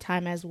quality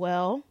time as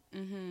well.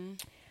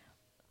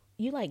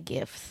 You like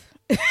gifts.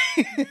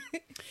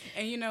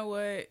 And you know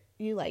what?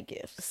 You like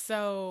gifts.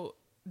 So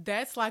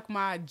that's like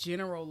my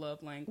general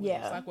love language.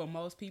 Yeah. It's like what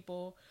most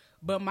people,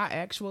 but my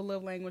actual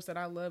love language that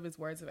I love is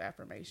words of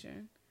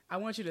affirmation. I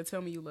want you to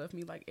tell me you love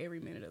me like every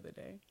minute of the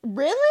day.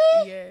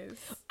 Really? Yes.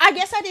 I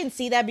guess I didn't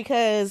see that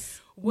because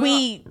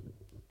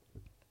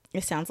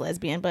it sounds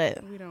lesbian,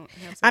 but we don't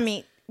have sex. I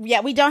mean,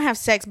 yeah, we don't have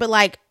sex, but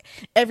like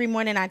every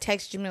morning I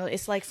text Jamila,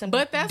 it's like some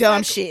dumb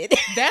like, shit.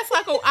 That's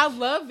like, I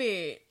love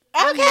it.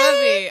 Okay. I love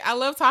it. I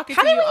love talking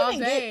to you all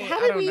day.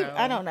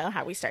 I don't know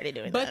how we started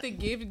doing that. But the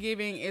gift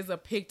giving is a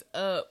picked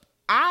up.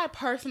 I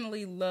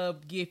personally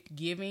love gift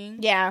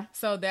giving. Yeah.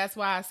 So that's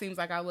why it seems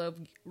like I love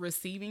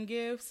receiving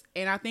gifts.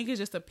 And I think it's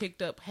just a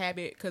picked up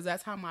habit because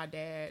that's how my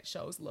dad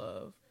shows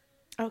love.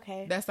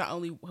 Okay. That's the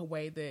only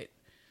way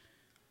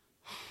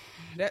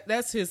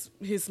that's his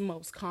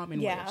most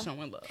common way of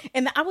showing love.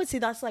 And I would say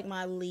that's like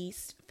my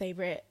least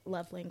favorite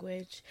love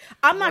language.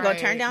 I'm not going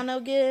to turn down no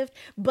gift,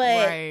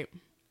 but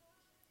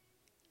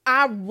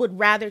I would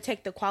rather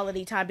take the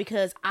quality time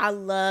because I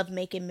love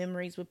making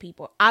memories with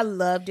people. I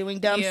love doing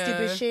dumb,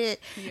 stupid shit.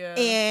 Yeah.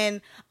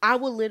 And I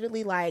would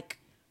literally like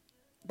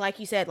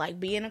you said, like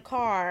be in a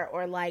car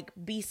or like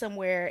be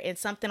somewhere and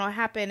something will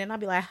happen and I'll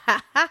be like,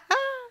 ha ha ha.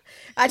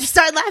 I just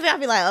start laughing. I'll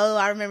be like, oh,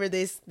 I remember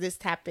this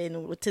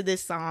happened to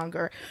this song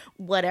or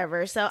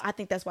whatever. So I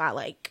think that's why I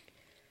like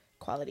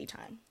quality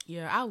time.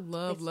 Yeah, I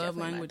love It's love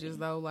definitely my languages thing.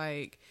 though.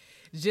 Like,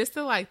 just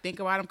to like think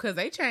about them because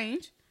they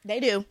change. They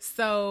do.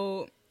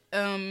 So,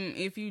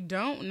 if you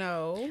don't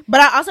know,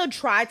 But I also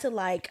try to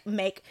like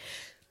make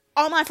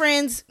all my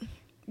friends,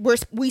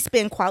 we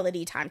spend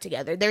quality time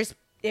together.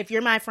 If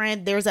you're my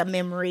friend, there's a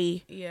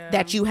memory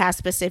that you have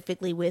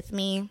specifically with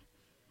me.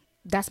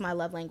 That's my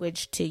love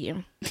language to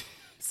you.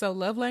 so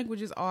love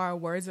languages are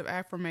words of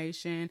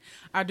affirmation.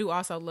 I do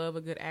also love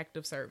a good act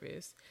of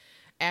service.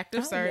 Act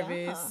of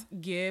service,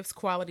 gifts,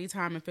 quality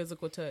time, and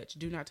physical touch.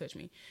 Do not touch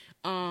me.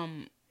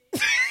 That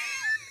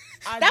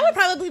would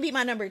probably be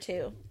my number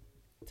 2.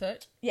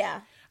 touch.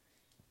 Yeah.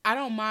 I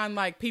don't mind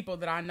like people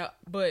that I know,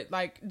 but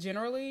like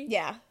generally,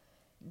 Yeah.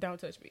 don't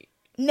touch me.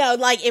 No,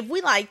 like if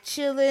we like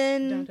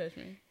chilling, Don't touch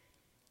me.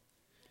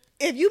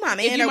 if you my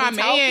man, If you or my we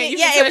man, talking, you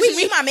yeah, can if touch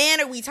me. you my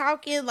man or we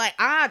talking, like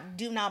I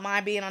do not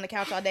mind being on the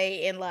couch all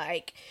day and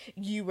like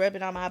you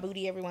rubbing on my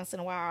booty every once in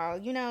a while,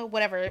 you know,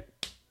 whatever.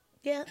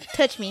 Yeah,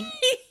 touch me,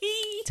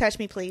 touch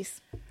me, please.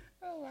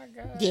 Oh my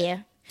god. Yeah,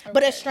 Okay.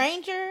 but a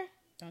stranger,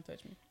 Don't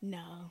touch me.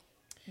 no,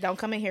 don't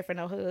come in here for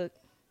no hug.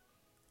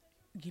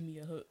 Give me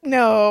a hug.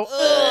 No,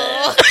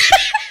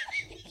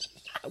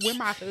 Where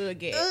my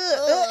hug at?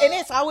 and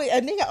it's always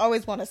a nigga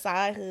always want a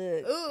side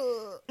hug.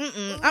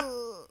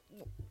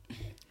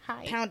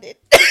 Hi. Pound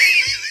it.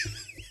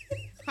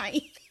 Hi.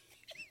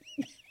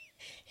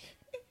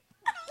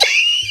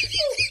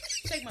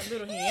 Take my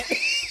little hand.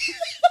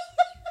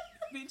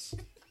 Bitch.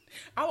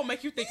 I will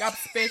make you think I'm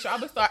special. I'm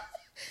gonna start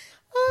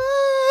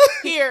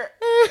here.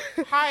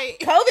 Hi.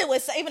 COVID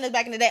was saving us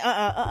back in the day.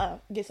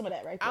 Get some of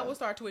that right there. I will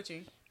start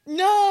twitching.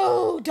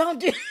 No, don't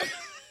do.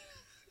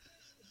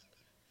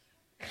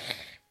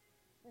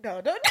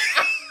 No, don't.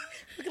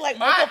 Looking like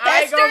My Uncle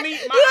eye Fester. gonna be-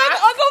 You my like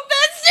eye- Uncle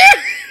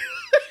Fester.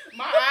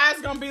 My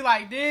eyes gonna be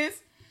like this.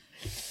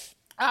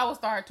 I will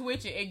start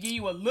twitching and give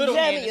you a little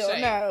hand to Jamil,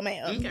 shake. no,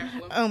 ma'am. Okay,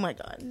 well. Oh my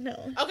God,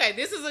 no. Okay,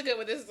 this is a good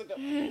one. This is a good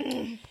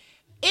one.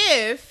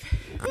 If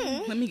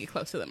let me get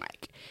close to the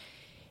mic.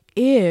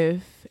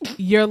 If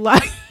your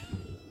life,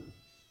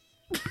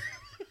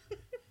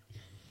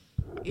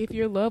 if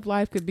your love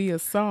life could be a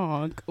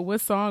song,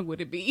 what song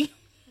would it be?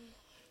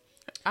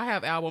 I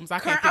have albums. I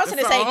can't. I was pick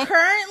gonna a say song.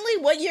 currently.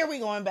 What year are we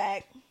going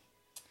back?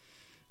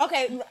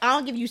 Okay,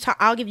 I'll give you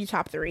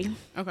top 3.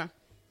 Okay.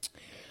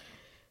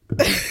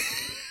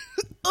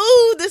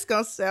 Ooh, this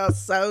gonna sound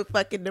so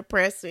fucking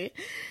depressing.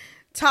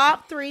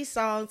 Top 3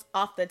 songs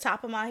off the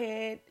top of my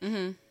head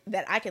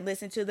that I can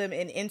listen to them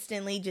and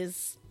instantly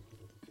just,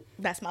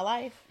 that's my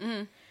life.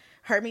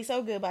 Hurt Me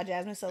So Good by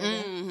Jasmine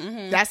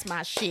Sullivan. That's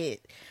my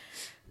shit.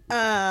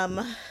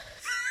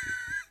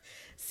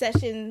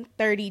 Session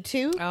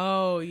 32.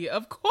 Oh yeah,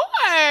 of course.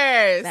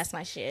 That's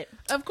my shit.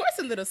 Of course,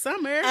 a little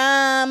summer.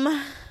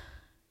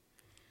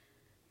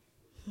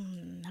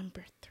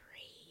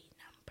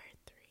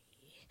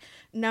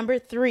 Number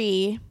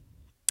three.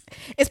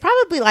 It's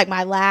probably like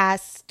my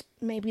last,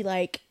 maybe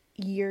like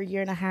year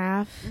and a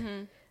half.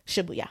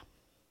 Shibuya.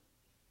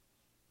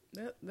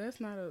 That's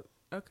not a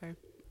okay.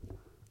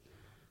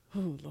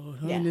 Oh Lord,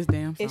 Yeah, this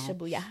damn song. it's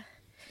Shibuya.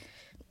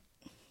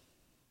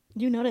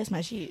 You know that's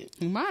my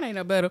shit. Mine ain't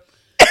no better.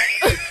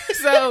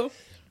 So,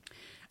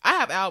 I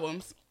have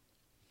albums.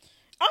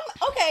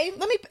 Okay,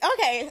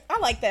 I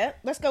like that.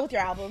 Let's go with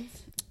your albums.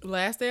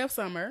 Last Day of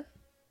Summer.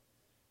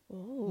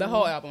 Ooh. The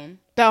whole album.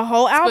 The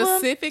whole album?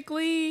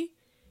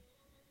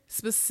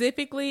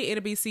 Specifically,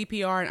 it'll be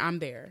CPR and I'm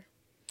There.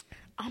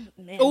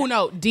 Man, Oh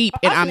no, Deep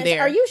and I'm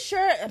There. Are you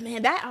sure?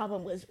 Man, that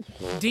album was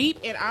Deep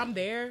and I'm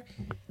There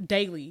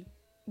daily.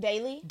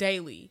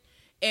 daily.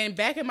 And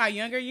back in my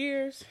younger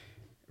years,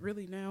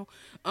 really now,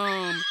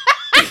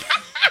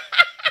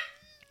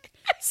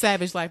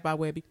 Savage Life by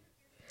Webby.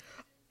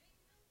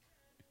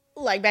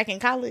 Like back in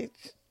college.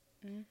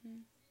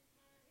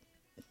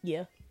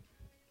 Yeah.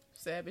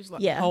 Savage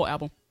Life. Yeah. Whole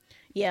album.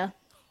 Yeah.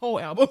 Whole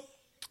album.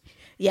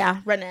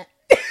 Yeah. Run that.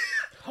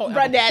 Whole Run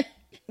album. that.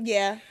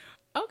 Yeah.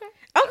 Okay.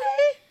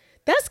 Okay.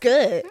 That's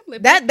good. I'm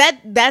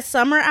living. That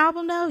summer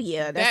album though,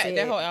 yeah, that's it.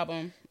 That whole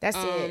album. That's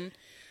it.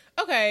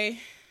 Okay.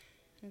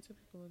 And some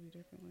people love you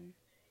differently.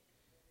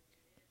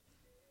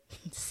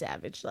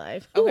 Savage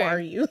Life. Who Okay. are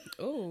you?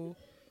 Ooh.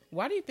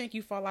 Why do you think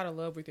you fall out of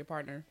love with your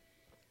partner?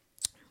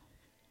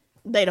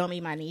 They don't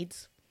meet my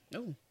needs.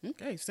 Oh,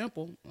 okay.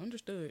 Simple.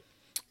 Understood.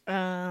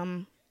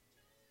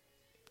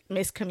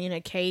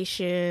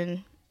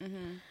 Miscommunication.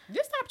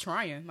 Just stop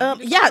trying. Like,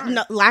 you just Yeah, trying.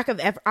 no, lack of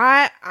effort.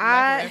 Lack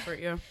of effort,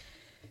 yeah.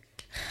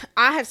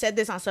 I have said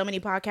this on so many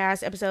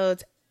podcast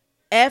episodes.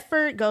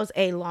 Effort goes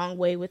a long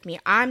way with me.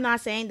 I'm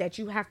not saying that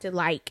you have to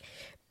like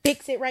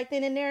fix it right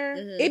then and there.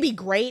 It'd be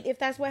great if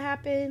that's what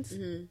happens.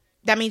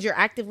 That means you're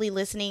actively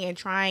listening and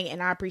trying,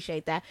 and I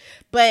appreciate that.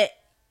 But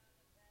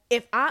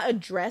if I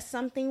address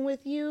something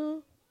with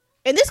you,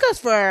 and this goes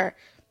for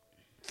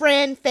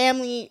friend,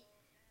 family,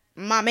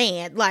 my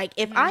man, like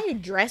if I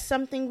address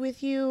something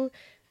with you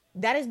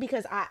that is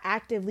because I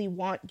actively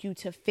want you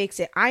to fix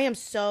it. I am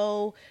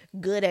so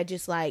good at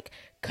just like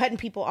cutting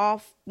people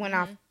off when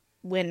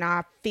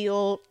I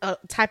feel a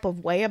type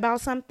of way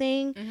about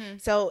something.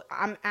 So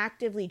I'm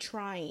actively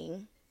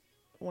trying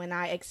when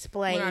I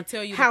explain When I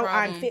tell you how the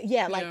I'm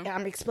problem.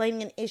 I'm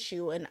explaining an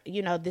issue, and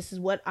this is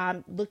what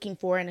I'm looking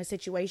for in a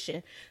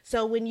situation.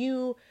 So when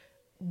you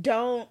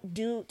don't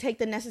take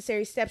the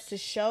necessary steps to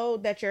show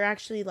that you're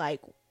actually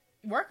like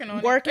working on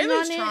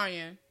it,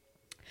 trying.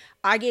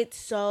 I get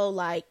so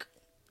like,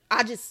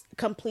 I just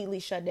completely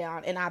shut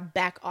down and I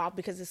back off,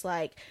 because it's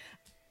like,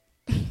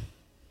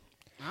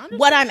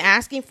 what I'm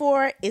asking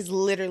for is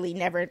literally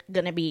never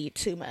gonna be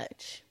too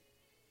much.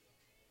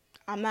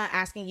 I'm not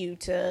asking you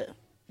to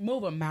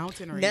move a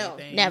mountain or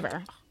anything.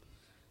 Never.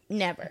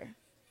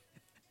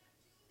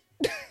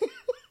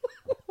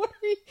 Why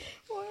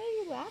are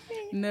you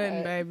laughing?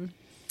 Nothing, baby.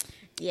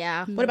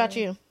 Yeah. What about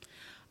you?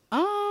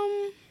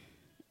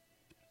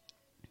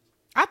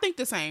 I think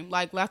the same.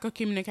 Like, lack of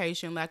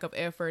communication, lack of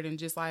effort, and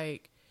just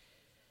like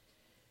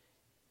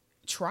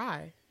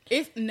try.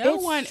 If no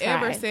one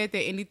ever said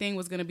that anything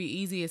was gonna be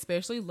easy,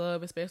 especially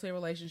love, especially a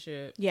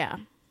relationship. Yeah.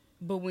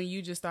 But when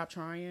you just stop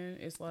trying,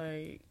 it's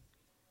like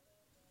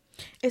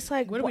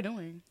what are we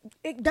doing?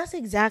 That's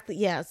exactly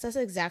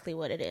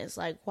what it is.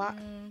 Like, why?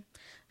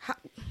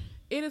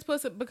 It is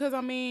because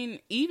I mean,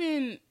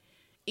 even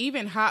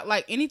hot,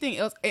 like anything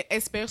else,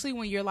 especially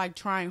when you're like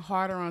trying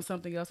harder on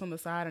something else on the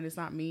side and it's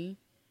not me.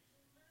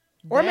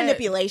 Or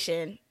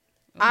manipulation.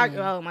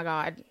 Oh my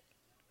God.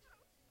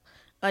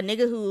 A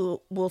nigga who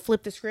will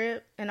flip the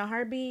script in a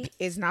heartbeat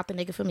is not the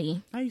nigga for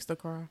me. I used to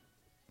cry.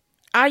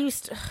 I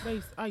used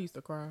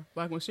to cry.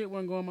 Like, when shit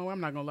wasn't going my way, I'm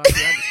not gonna lie to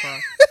you, I just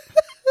cry.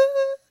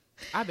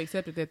 I've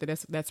accepted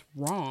that's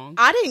wrong.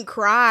 I didn't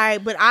cry,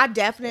 but I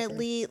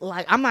definitely,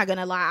 like, I'm not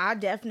gonna lie, I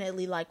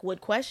definitely like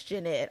would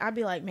question it. I'd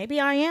be like, maybe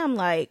I am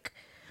like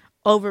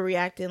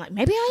overreacting. Like,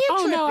 maybe I am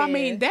tripping. No, I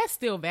mean, that's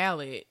still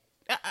valid.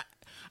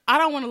 I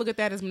don't want to look at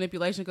that as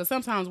manipulation, because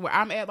sometimes where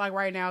I'm at, like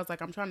right now, it's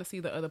like I'm trying to see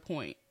the other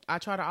point. I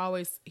try to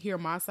always hear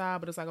my side,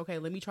 but it's like, okay,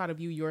 let me try to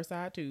view your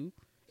side too,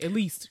 at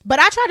least. But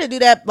I try to do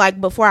that like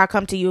before I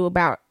come to you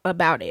about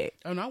it.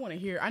 Oh no,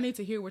 I need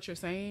to hear what you're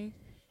saying,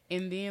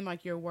 and then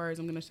like your words,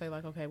 I'm gonna say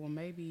like, okay, well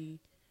maybe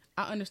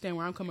I understand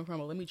where I'm coming from,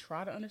 but let me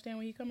try to understand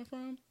where you're coming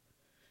from.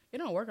 It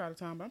don't work all the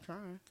time, but I'm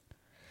trying.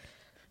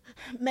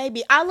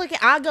 Maybe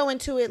I'll go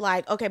into it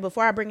like, okay,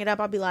 before I bring it up,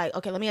 I'll be like,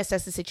 okay, let me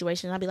assess the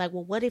situation. I'll be like,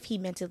 well, what if he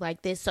meant it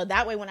like this? So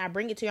that way when I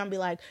bring it to you, I'll be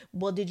like,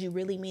 well, did you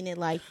really mean it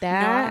like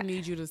that? No, I don't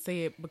need you to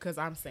say it because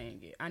I'm saying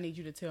it. I need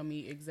you to tell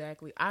me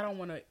exactly. I don't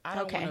want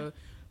to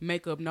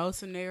make up no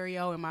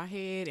scenario in my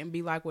head and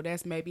be like, well,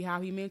 that's maybe how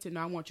he meant it.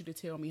 No, I want you to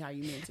tell me how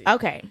you meant it.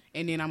 Okay.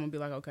 And then I'm going to be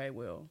like, okay,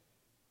 well.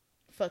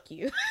 Fuck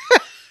you.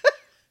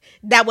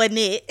 That wasn't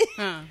it.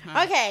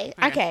 Okay.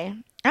 I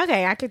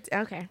could,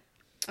 okay.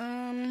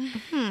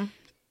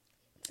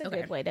 It's a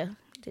good way to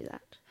do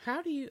that.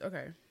 How do you,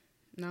 okay.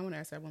 No, I want to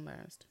ask that one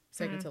last.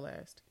 Second to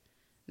last.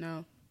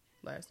 No,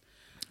 last.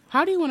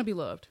 How do you want to be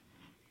loved?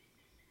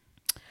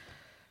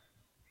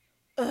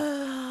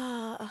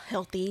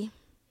 Healthy.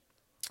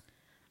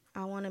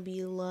 I want to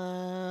be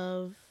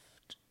loved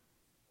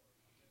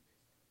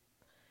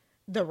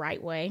the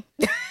right way.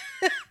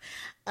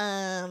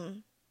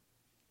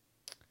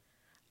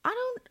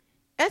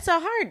 It's a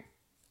hard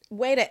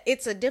way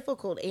it's a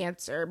difficult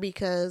answer,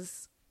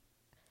 because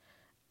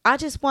I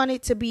just want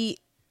it to be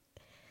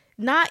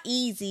not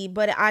easy,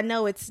 but I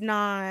know it's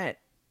not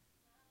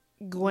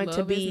going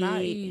to be. Is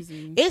not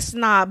easy. It's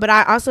not, but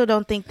I also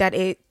don't think that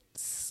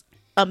it's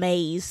a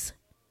maze.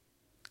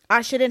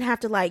 I shouldn't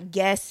have to like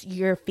guess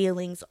your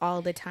feelings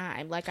all the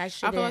time. Like, I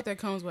shouldn't. I feel like that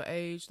comes with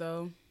age,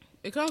 though.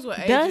 It comes with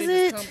age. Does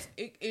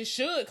it? It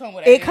should come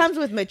with age. It comes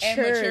with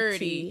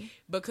maturity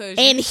because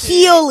and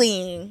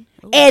healing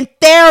and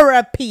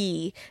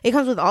therapy. It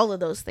comes with all of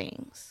those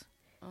things.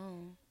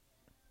 Oh,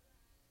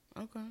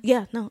 okay.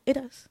 Yeah, no, it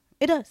does.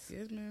 It does.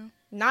 Yes, ma'am.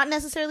 Not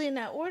necessarily in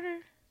that order,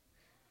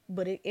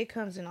 but it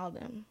comes in all of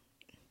them.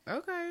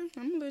 Okay,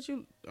 I'm gonna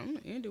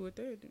end it with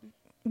that.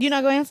 You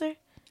not gonna answer?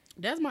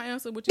 That's my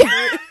answer. What you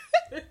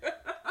said?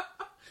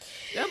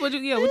 That's what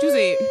you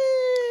said.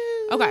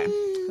 Okay,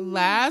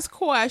 last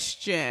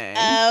question.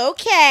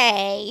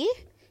 Okay.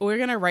 We're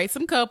gonna rate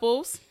some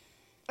couples.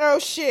 Oh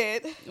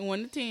shit.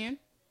 1 to 10.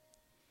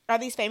 Are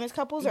these famous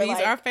couples? Or These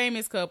like are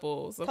famous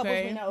couples. Okay.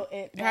 Couples we know.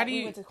 How do you?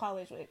 We went to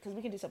college with, because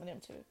we can do some of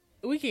them too.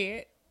 We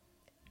can't.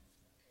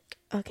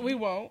 Okay. We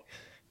won't.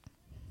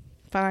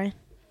 Fine.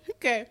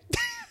 Okay.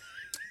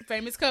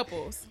 Famous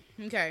couples.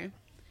 Okay.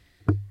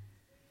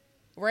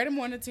 Rate them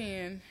 1 to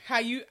 10.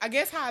 I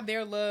guess how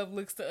their love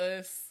looks to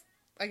us.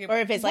 Like, or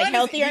if it's like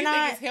healthy or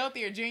not. Think it's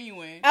healthy or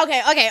genuine.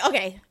 Okay.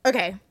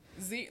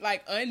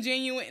 Like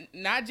ungenuine,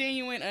 not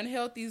genuine,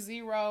 unhealthy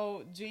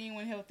 0,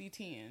 genuine healthy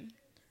 10.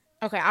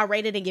 Okay, I'll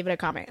rate it and give it a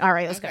comment. All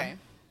right, let's go.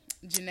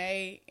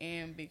 Janae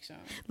and Big Sean.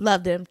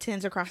 Love them.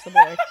 10s across the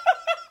board.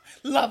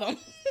 Love them.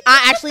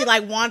 I actually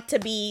like want to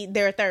be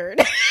their third.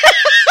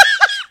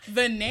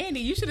 The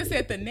Nanny. You should have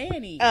said The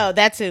Nanny. Oh,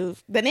 that too.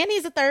 The Nanny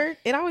is a third.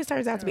 It always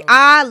turns out to be. Oh.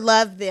 I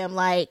love them.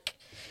 Like,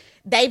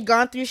 they've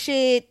gone through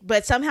shit,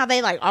 but somehow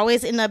they like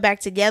always end up back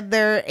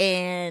together.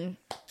 And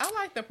I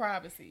like the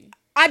privacy.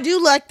 I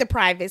do like the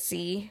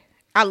privacy.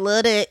 I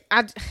love it.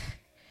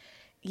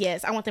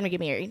 Yes, I want them to get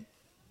married.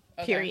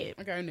 Okay. Period.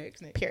 Okay,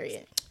 next.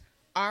 Period.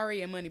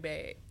 Ari and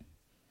Moneybag.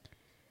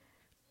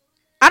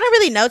 I don't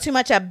really know too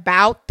much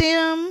about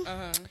them.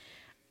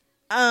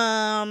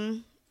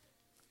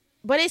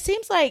 But it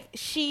seems like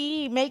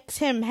she makes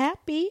him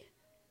happy.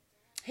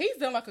 He's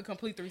done like a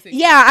complete 360.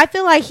 Yeah, I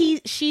feel like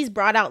she's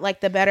brought out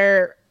like the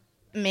better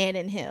man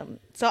in him.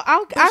 So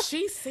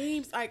she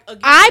seems like,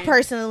 again, I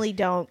personally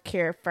don't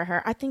care for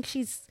her. I think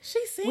she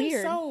seems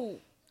weird. So,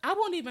 I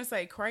won't even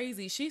say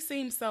crazy. She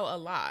seems so a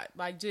lot.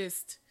 Like,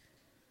 just,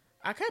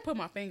 I can't put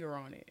my finger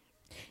on it.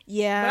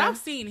 Yeah. But I've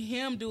seen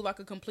him do like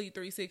a complete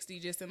 360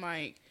 just in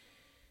like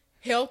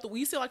health.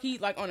 We see like he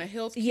like on a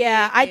health.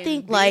 Yeah, I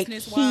think like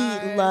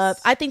business-wise.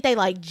 I think they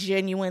like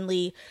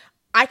genuinely,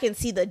 I can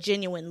see the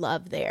genuine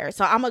love there.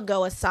 So I'm going to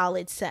go a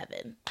solid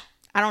 7.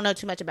 I don't know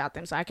too much about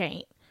them, so I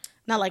can't.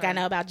 Not like I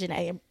know about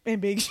Janae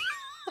and Big Sean.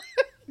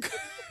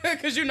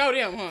 Because you know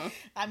them, huh?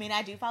 I mean,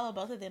 I do follow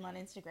both of them on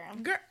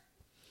Instagram. Girl.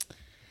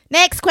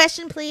 Next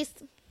question, please.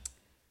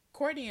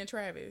 Courtney and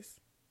Travis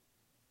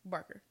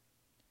Barker.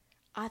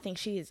 I think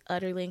she is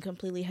utterly and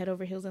completely head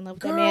over heels in love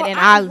with Girl, that man, and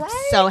I'm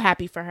right? so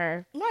happy for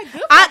her. Like,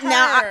 good for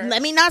her.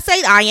 Let me not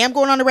say, I am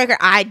going on the record.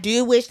 I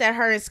do wish that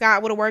her and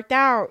Scott would have worked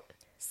out.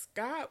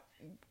 Scott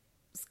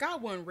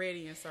wasn't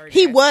ready in certain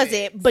He aspects.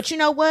 wasn't, but you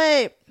know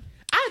what?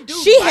 I do.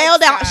 She like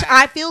held out. Scott.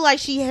 I feel like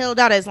she held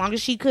out as long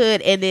as she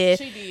could, and then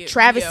She did,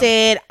 Travis yeah.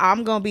 said,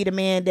 "I'm gonna be the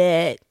man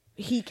that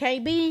he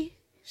can't be."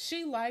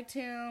 She liked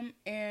him,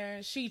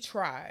 and she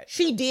tried.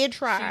 She did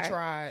try. She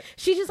tried.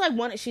 She just like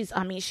wanted. She's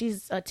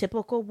a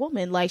typical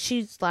woman. Like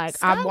she's like,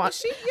 Scott,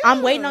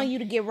 I'm waiting on you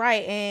to get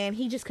right, and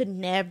he just could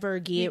never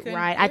get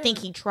right. I think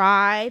he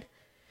tried,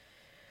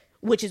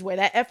 which is where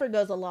that effort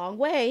goes a long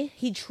way.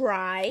 He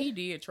tried. He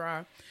did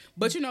try,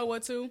 but you know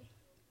what? Too,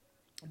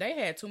 they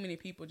had too many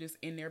people just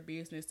in their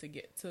business to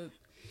get to.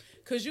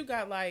 Cause you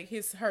got like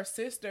her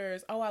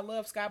sisters. Oh, I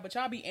love Scott, but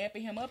y'all be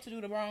amping him up to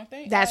do the wrong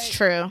thing. That's like,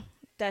 true.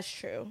 That's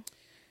true.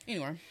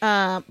 Anyway,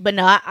 but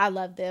no, I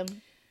love them.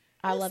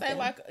 I love them.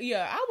 Like,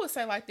 yeah, I would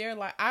say like they're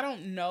like, I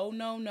don't know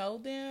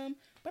them,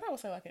 but I would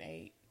say like an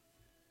 8.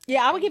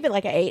 Yeah, I would give it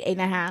like an 8,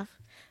 8.5.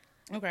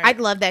 Okay, I'd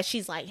love that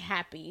she's like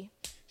happy.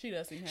 She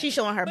does seem happy. She's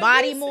showing her But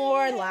body you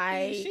more. seem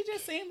happy. Like She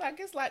just seemed like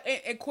it's like,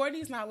 and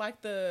Courtney's not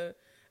like the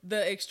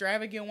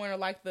extravagant one or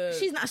like the.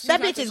 she's not.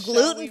 That bitch the is showy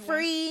gluten one.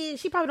 free.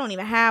 She probably don't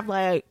even have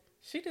like.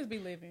 She just be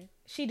living.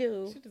 She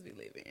do. She just be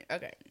living.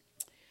 Okay.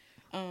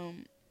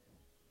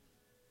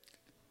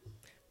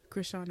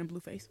 Krishan and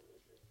Blueface.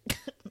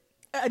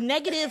 A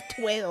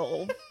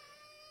 -12.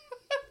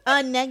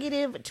 A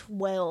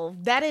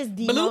 -12. That is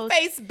the most.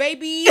 Blueface,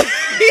 baby.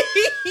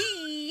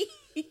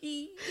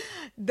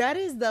 That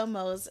is the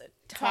most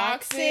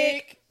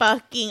Toxic.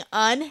 fucking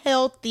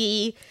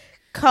unhealthy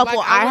couple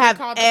Like, I wanna have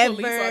call the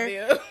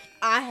police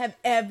on them.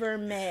 ever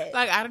met.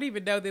 Like, I don't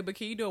even know them, but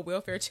can you do a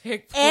welfare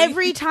check? Please?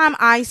 Every time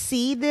I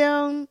see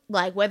them,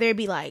 like whether it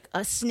be like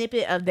a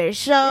snippet of their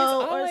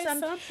show It's or always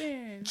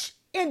something,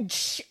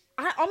 something.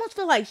 I almost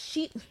feel like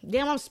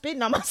I'm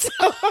spitting on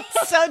myself.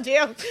 I'm so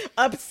damn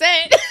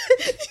upset.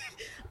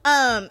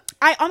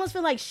 I almost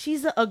feel like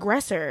she's the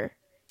aggressor.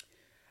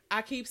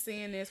 I keep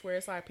seeing this where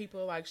it's like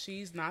people are like,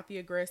 she's not the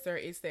aggressor.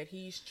 It's that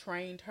he's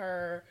trained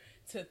her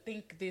to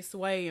think this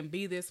way and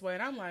be this way.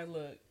 And I'm like,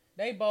 look,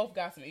 they both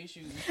got some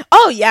issues.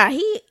 Oh yeah,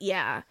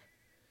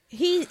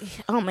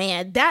 oh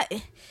man, that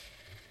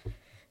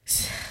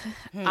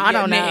I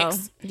don't know.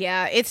 Next.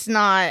 Yeah, it's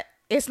not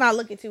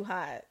looking too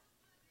hot.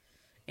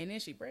 And then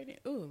she pregnant.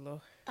 Ooh,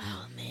 Lord.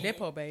 Oh man. That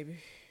poor baby.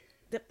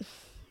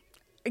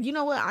 You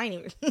know what? I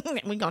ain't even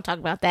we're gonna talk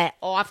about that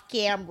off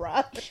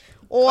camera.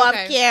 Off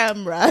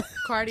camera.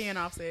 Cardi and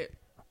Offset.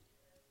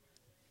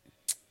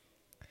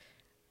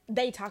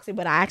 They toxic,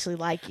 but I actually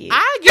like it.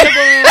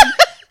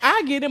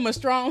 I give them a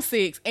strong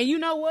 6. And you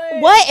know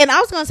what? What? And I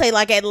was gonna say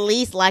like at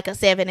least like a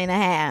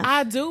 7.5.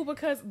 I do,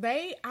 because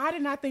I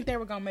did not think they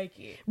were gonna make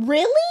it.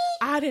 Really?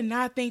 I did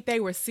not think they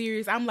were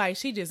serious. I'm like,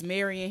 she just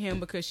marrying him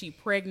because she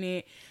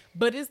pregnant.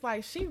 But it's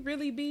like, she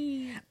really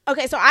be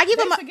Okay, so I give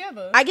they him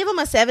together. I give him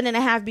a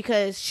 7.5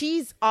 because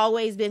she's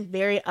always been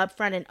very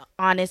upfront and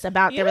honest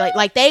about their Yeah.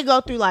 like they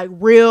go through like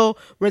real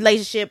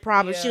relationship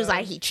problems. She was Yeah.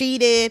 like, he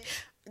cheated.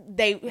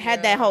 They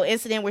had that whole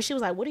incident where she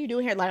was like, what are you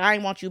doing here? Like, I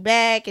didn't want you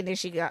back. And then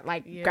she got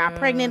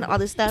pregnant, all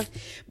this stuff.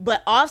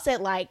 But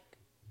Offset like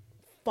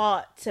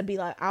fought to be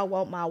like, I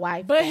want my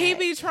wife But back. he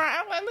be trying.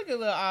 I'm like, look at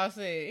little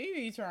Offset. He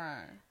be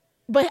trying.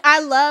 But I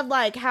love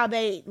like how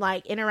they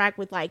like interact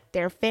with like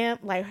their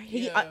like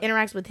he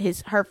interacts with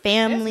her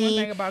family. That's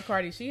one thing about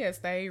Cardi. She has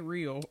stayed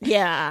real.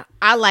 Yeah,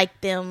 I like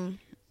them.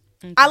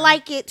 Okay. I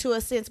like it to a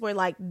sense where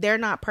like they're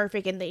not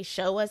perfect and they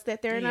show us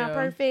that they're not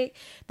perfect,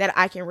 that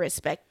I can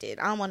respect it.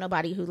 I don't want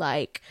nobody who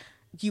like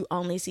you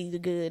only see the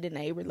good in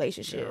a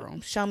relationship.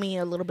 Girl. Show me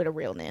a little bit of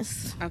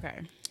realness.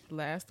 Okay.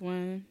 Last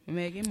one,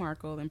 Meghan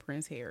Markle and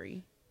Prince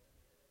Harry.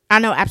 I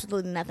know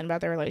absolutely nothing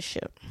about their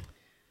relationship.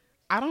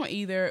 I don't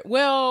either.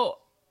 Well,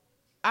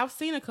 I've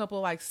seen a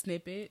couple like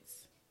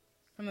snippets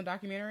from the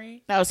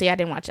documentary. Oh, see, I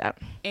didn't watch that.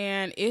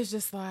 And it's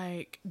just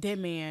like, that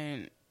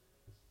man,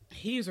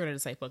 he's ready to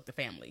say fuck the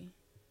family.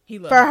 He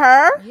loves For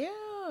her? Yeah.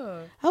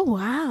 Oh,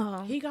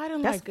 wow. He got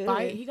in That's like good.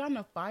 fight. He got in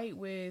a fight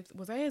with,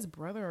 was that his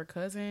brother or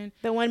cousin?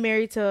 The one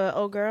married to an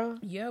old girl?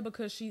 Yeah,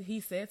 because he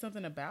said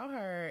something about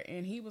her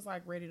and he was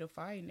like ready to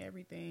fight and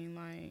everything.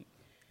 Like,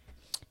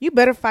 You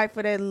better fight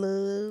for that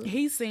love.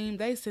 they seemed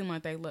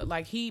like they look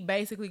like he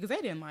basically, because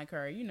they didn't like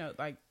her, you know,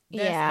 like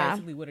that's Yeah.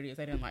 basically what it is.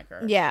 They didn't like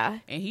her. Yeah.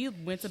 And he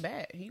went to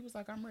bat. He was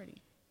like, I'm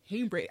ready.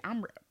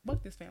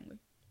 Fuck this family.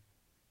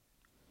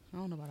 I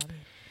don't know about all that.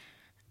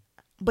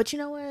 But you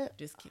know what?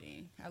 Just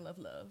kidding. I love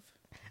love.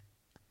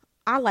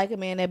 I like a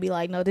man that be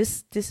like, no,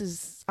 this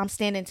is, I'm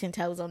standing 10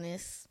 toes on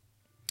this.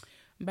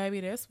 Baby,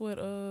 that's what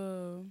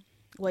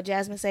What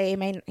Jasmine say,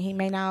 he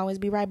may not always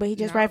be right, but he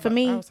just nah, right for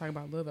me. I was talking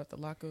about love after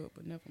lockup,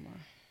 but never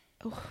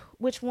mind.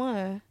 Which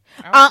one?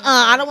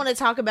 I I don't want to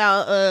talk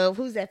about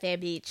who's that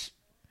fat bitch?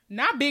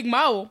 Not Big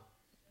Mo.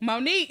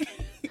 Monique.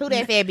 Who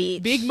that fat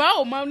bitch? Big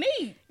Mo.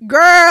 Monique.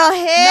 Girl,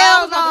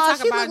 hell no. I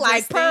was She look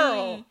like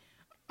Pearl.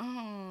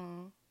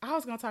 I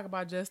was gonna talk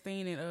about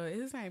Justine and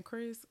is his name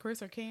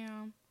Chris or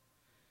Cam?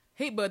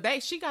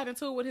 She got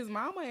into it with his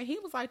mama and he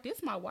was like,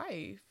 "This my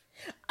wife."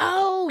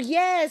 Oh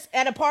yes,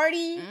 at a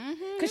party Mm-hmm.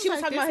 because she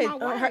was Like, talking "This about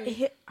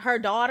my her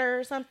daughter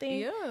or something.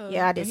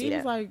 Yeah, I did and see he that.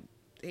 was like,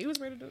 he was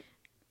ready to.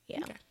 Yeah,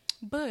 Okay.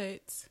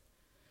 But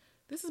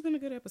this has been a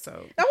good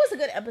episode. that was a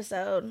good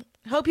episode.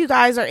 Hope you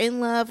guys are in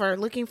love or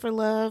looking for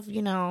love.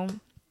 You know,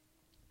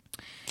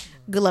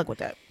 good luck with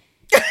that.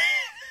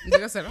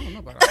 Like I said, I don't know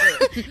about all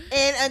that.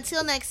 And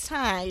until next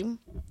time,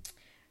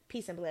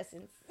 peace and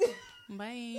blessings. Bye.